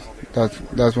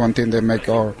that's one thing that make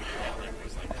our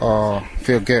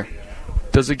feel good.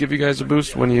 Does it give you guys a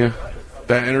boost when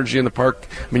that energy in the park?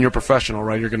 I mean, you're a professional,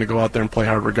 right? You're going to go out there and play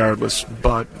hard regardless,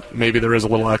 but maybe there is a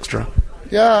little extra.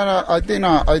 Yeah, I think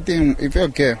it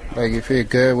feels good. Like, it feels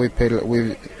good.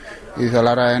 It's a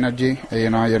lot of energy.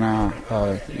 You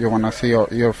want to see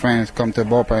your friends come to the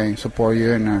ballpark and support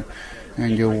you, and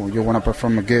you want to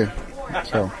perform good.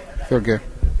 So, feel good.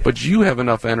 But you have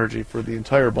enough energy for the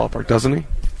entire ballpark, doesn't he?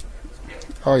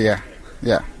 Oh yeah.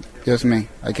 Just me.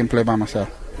 I can play by myself.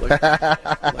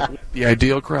 The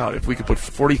ideal crowd. If we could put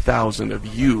 40,000 of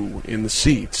you in the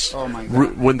seats, oh my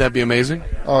God. Wouldn't that be amazing?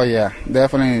 Oh yeah,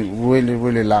 definitely, really,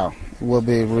 really loud. It will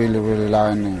be really, really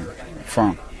loud and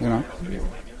fun.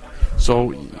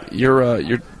 So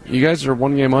you guys are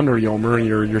 1 game under Yolmer, and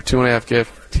you're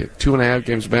 2.5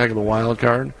 games back of the wild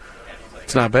card.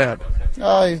 It's not bad.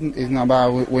 Oh, it's not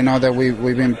bad. We know that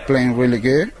we've been playing really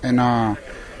good, and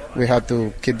we have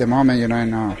to keep the moment,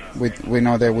 and we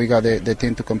know that we got the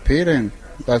team to compete, and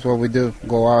that's what we do.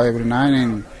 Go out every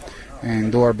night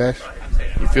and do our best.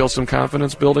 You feel some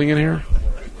confidence building in here?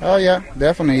 Oh, yeah,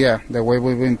 definitely, yeah. The way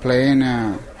we've been playing,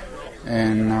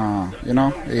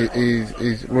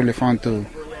 it's really fun to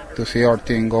see our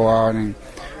team go out and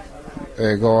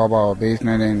go about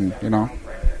business, and,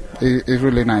 it's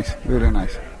really nice, really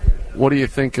nice. What do you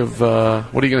think of,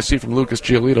 what are you going to see from Lucas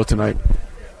Giolito tonight?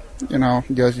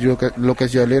 Just look at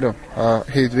Giolito.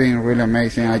 He's been really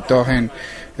amazing. I told him,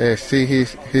 see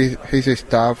his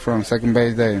stuff from second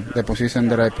base, the position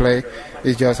that I play,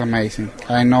 is just amazing.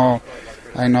 I know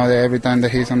I know that every time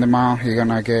that he's on the mound, he's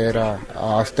gonna get a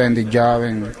outstanding job,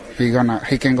 and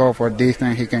he can go for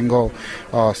distance. He can go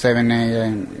 7-8,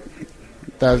 and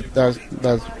that's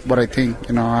what I think.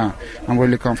 I'm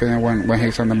really confident when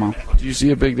he's on the mound. Do you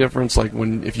see a big difference, like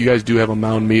if you guys do have a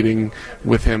mound meeting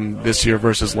with him this year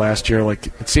versus last year? Like,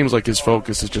 it seems like his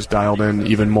focus is just dialed in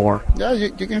even more. Yeah,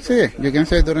 you can see it. You can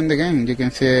see it during the game. You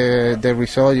can see the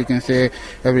result. You can see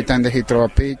every time that he throw a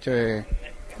pitch.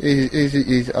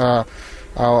 He's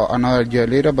another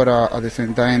cheerleader, but at the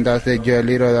same time, that's the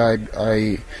cheerleader that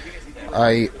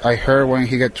I heard when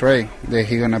he get traded that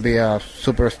he's gonna be a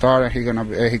superstar and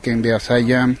he can be a Cy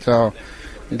Young. So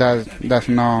that's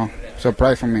no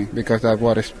surprise for me, because that's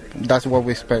what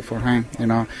we expect for him,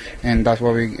 and that's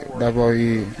what he's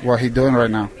doing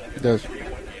right now, just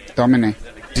dominate.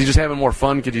 Is he just having more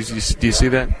fun? Do you see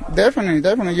that? Definitely.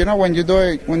 When you do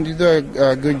a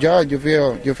good job, you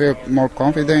feel more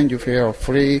confident, you feel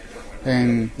free,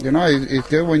 and it's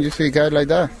good when you see a guy like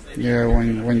that.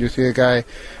 When you see a guy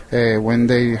when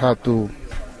they have to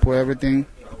put everything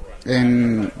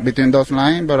in between those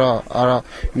lines, but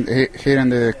here in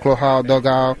the clubhouse,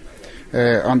 dugout,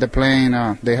 on the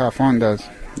plane, they have fun. That's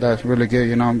really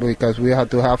good, because we have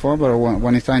to have fun. But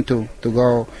when it's time to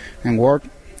go and work,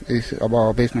 it's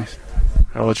about business.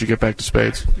 I'll let you get back to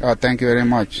spades. Thank you very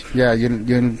much. Yeah, you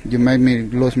made me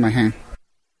lose my hand.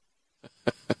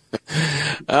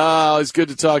 It's good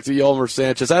to talk to Yolmer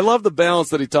Sanchez. I love the balance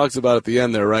that he talks about at the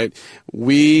end there, right?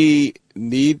 We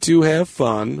need to have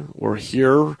fun. We're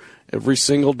here every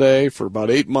single day for about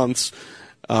 8 months.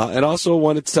 And also,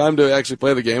 when it's time to actually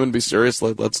play the game and be serious,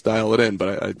 let's dial it in.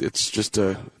 But it's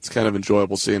kind of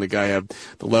enjoyable seeing a guy have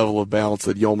the level of balance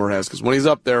that Yolmer has. Because when he's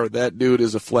up there, that dude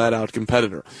is a flat-out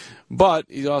competitor. But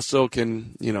he also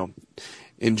can,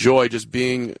 enjoy just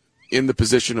being in the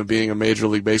position of being a Major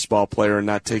League Baseball player and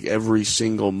not take every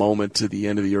single moment to the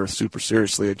end of the earth super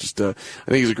seriously. I think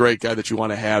he's a great guy that you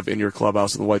want to have in your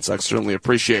clubhouse, and the White Sox certainly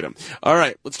appreciate him. All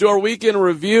right, let's do our weekend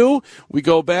review. We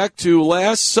go back to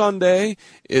last Sunday.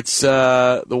 It's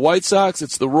the White Sox,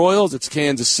 it's the Royals, it's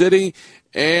Kansas City,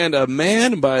 and a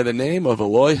man by the name of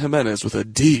Eloy Jimenez with a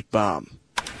deep bomb.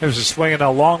 There's a swing and a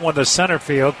long one to center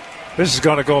field. This is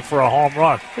going to go for a home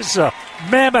run. This is a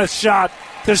mammoth shot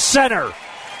to center.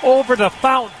 Over the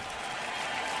fountain.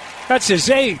 That's his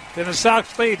 8th, and the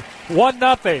Sox lead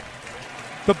 1-0.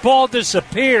 The ball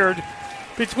disappeared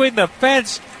between the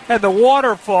fence and the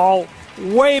waterfall,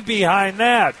 way behind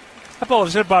that. That ball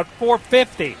was at about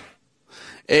 450.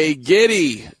 A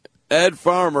giddy Ed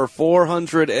Farmer,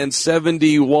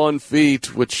 471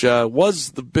 feet, which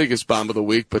was the biggest bomb of the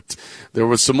week, but there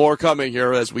was some more coming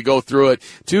here as we go through it.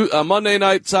 Monday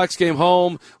night, Sox came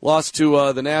home, lost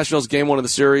to the Nationals, game 1 of the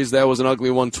series. That was an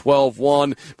ugly one,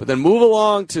 12-1. But then move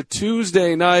along to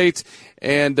Tuesday night,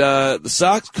 and the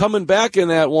Sox coming back in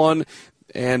that one,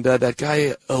 and that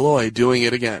guy Eloy doing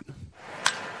it again.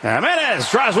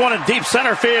 Jimenez drives one in deep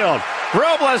center field.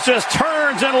 Robles just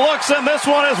turns and looks, and this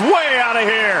one is way out of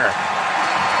here.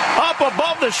 Up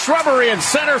above the shrubbery in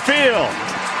center field.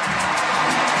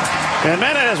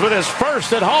 Jimenez with his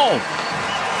first at home.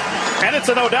 And it's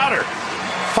a no-doubter.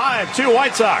 5-2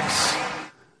 White Sox.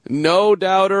 No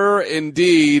doubter,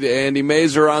 indeed. Andy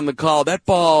Mazer on the call. That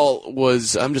ball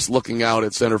was, I'm just looking out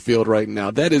at center field right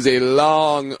now. That is a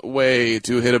long way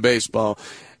to hit a baseball.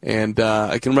 And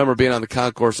I can remember being on the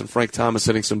concourse and Frank Thomas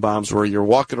hitting some bombs where you're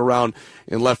walking around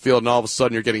in left field and all of a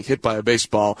sudden you're getting hit by a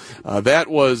baseball.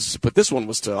 But this one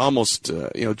was to almost,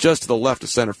 just to the left of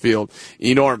center field.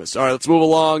 Enormous. All right, let's move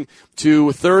along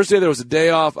to Thursday. There was a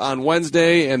day off on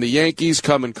Wednesday, and the Yankees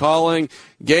come and calling.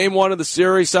 Game 1 of the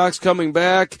series, Sox coming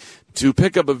back to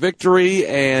pick up a victory,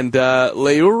 and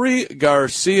Leury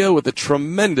Garcia with a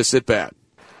tremendous at-bat.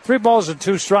 3 balls and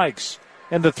 2 strikes,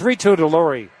 and the 3-2 to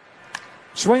Leury.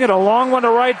 Swinging a long one to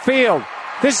right field.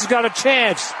 This has got a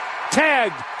chance.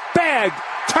 Tagged, bagged,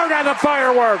 turn on the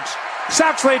fireworks.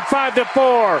 Sox lead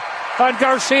 5-4 on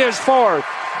Garcia's 4th.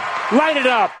 Light it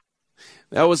up.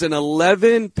 That was an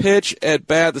 11-pitch at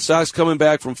bat. The Sox coming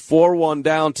back from 4-1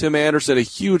 down. Tim Anderson, a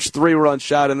huge 3-run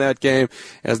shot in that game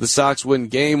as the Sox win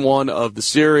game 1 of the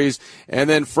series. And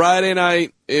then Friday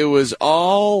night, it was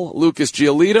all Lucas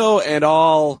Giolito and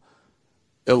all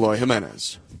Eloy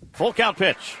Jimenez. Full count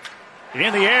pitch.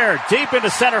 In the air, deep into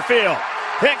center field.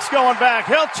 Hicks going back.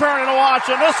 He'll turn and watch,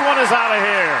 and this one is out of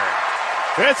here.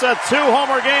 It's a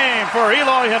 2-homer game for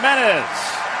Eloy Jimenez.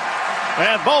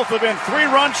 And both have been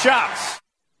 3-run shots.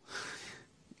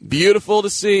 Beautiful to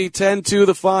see. 10-2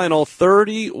 the final.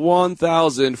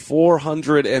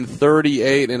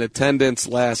 31,438 in attendance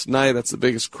last night. That's the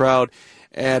biggest crowd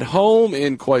at home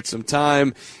in quite some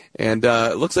time. And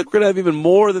it looks like we're going to have even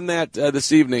more than that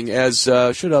this evening, as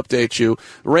should update you.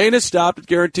 Rain has stopped at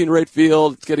Guaranteed Rate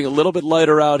Field. It's getting a little bit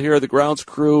lighter out here. The grounds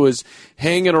crew is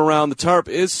hanging around. The tarp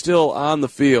is still on the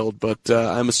field, but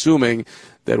I'm assuming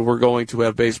that we're going to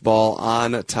have baseball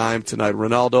on time tonight.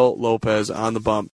 Ronaldo Lopez on the bump.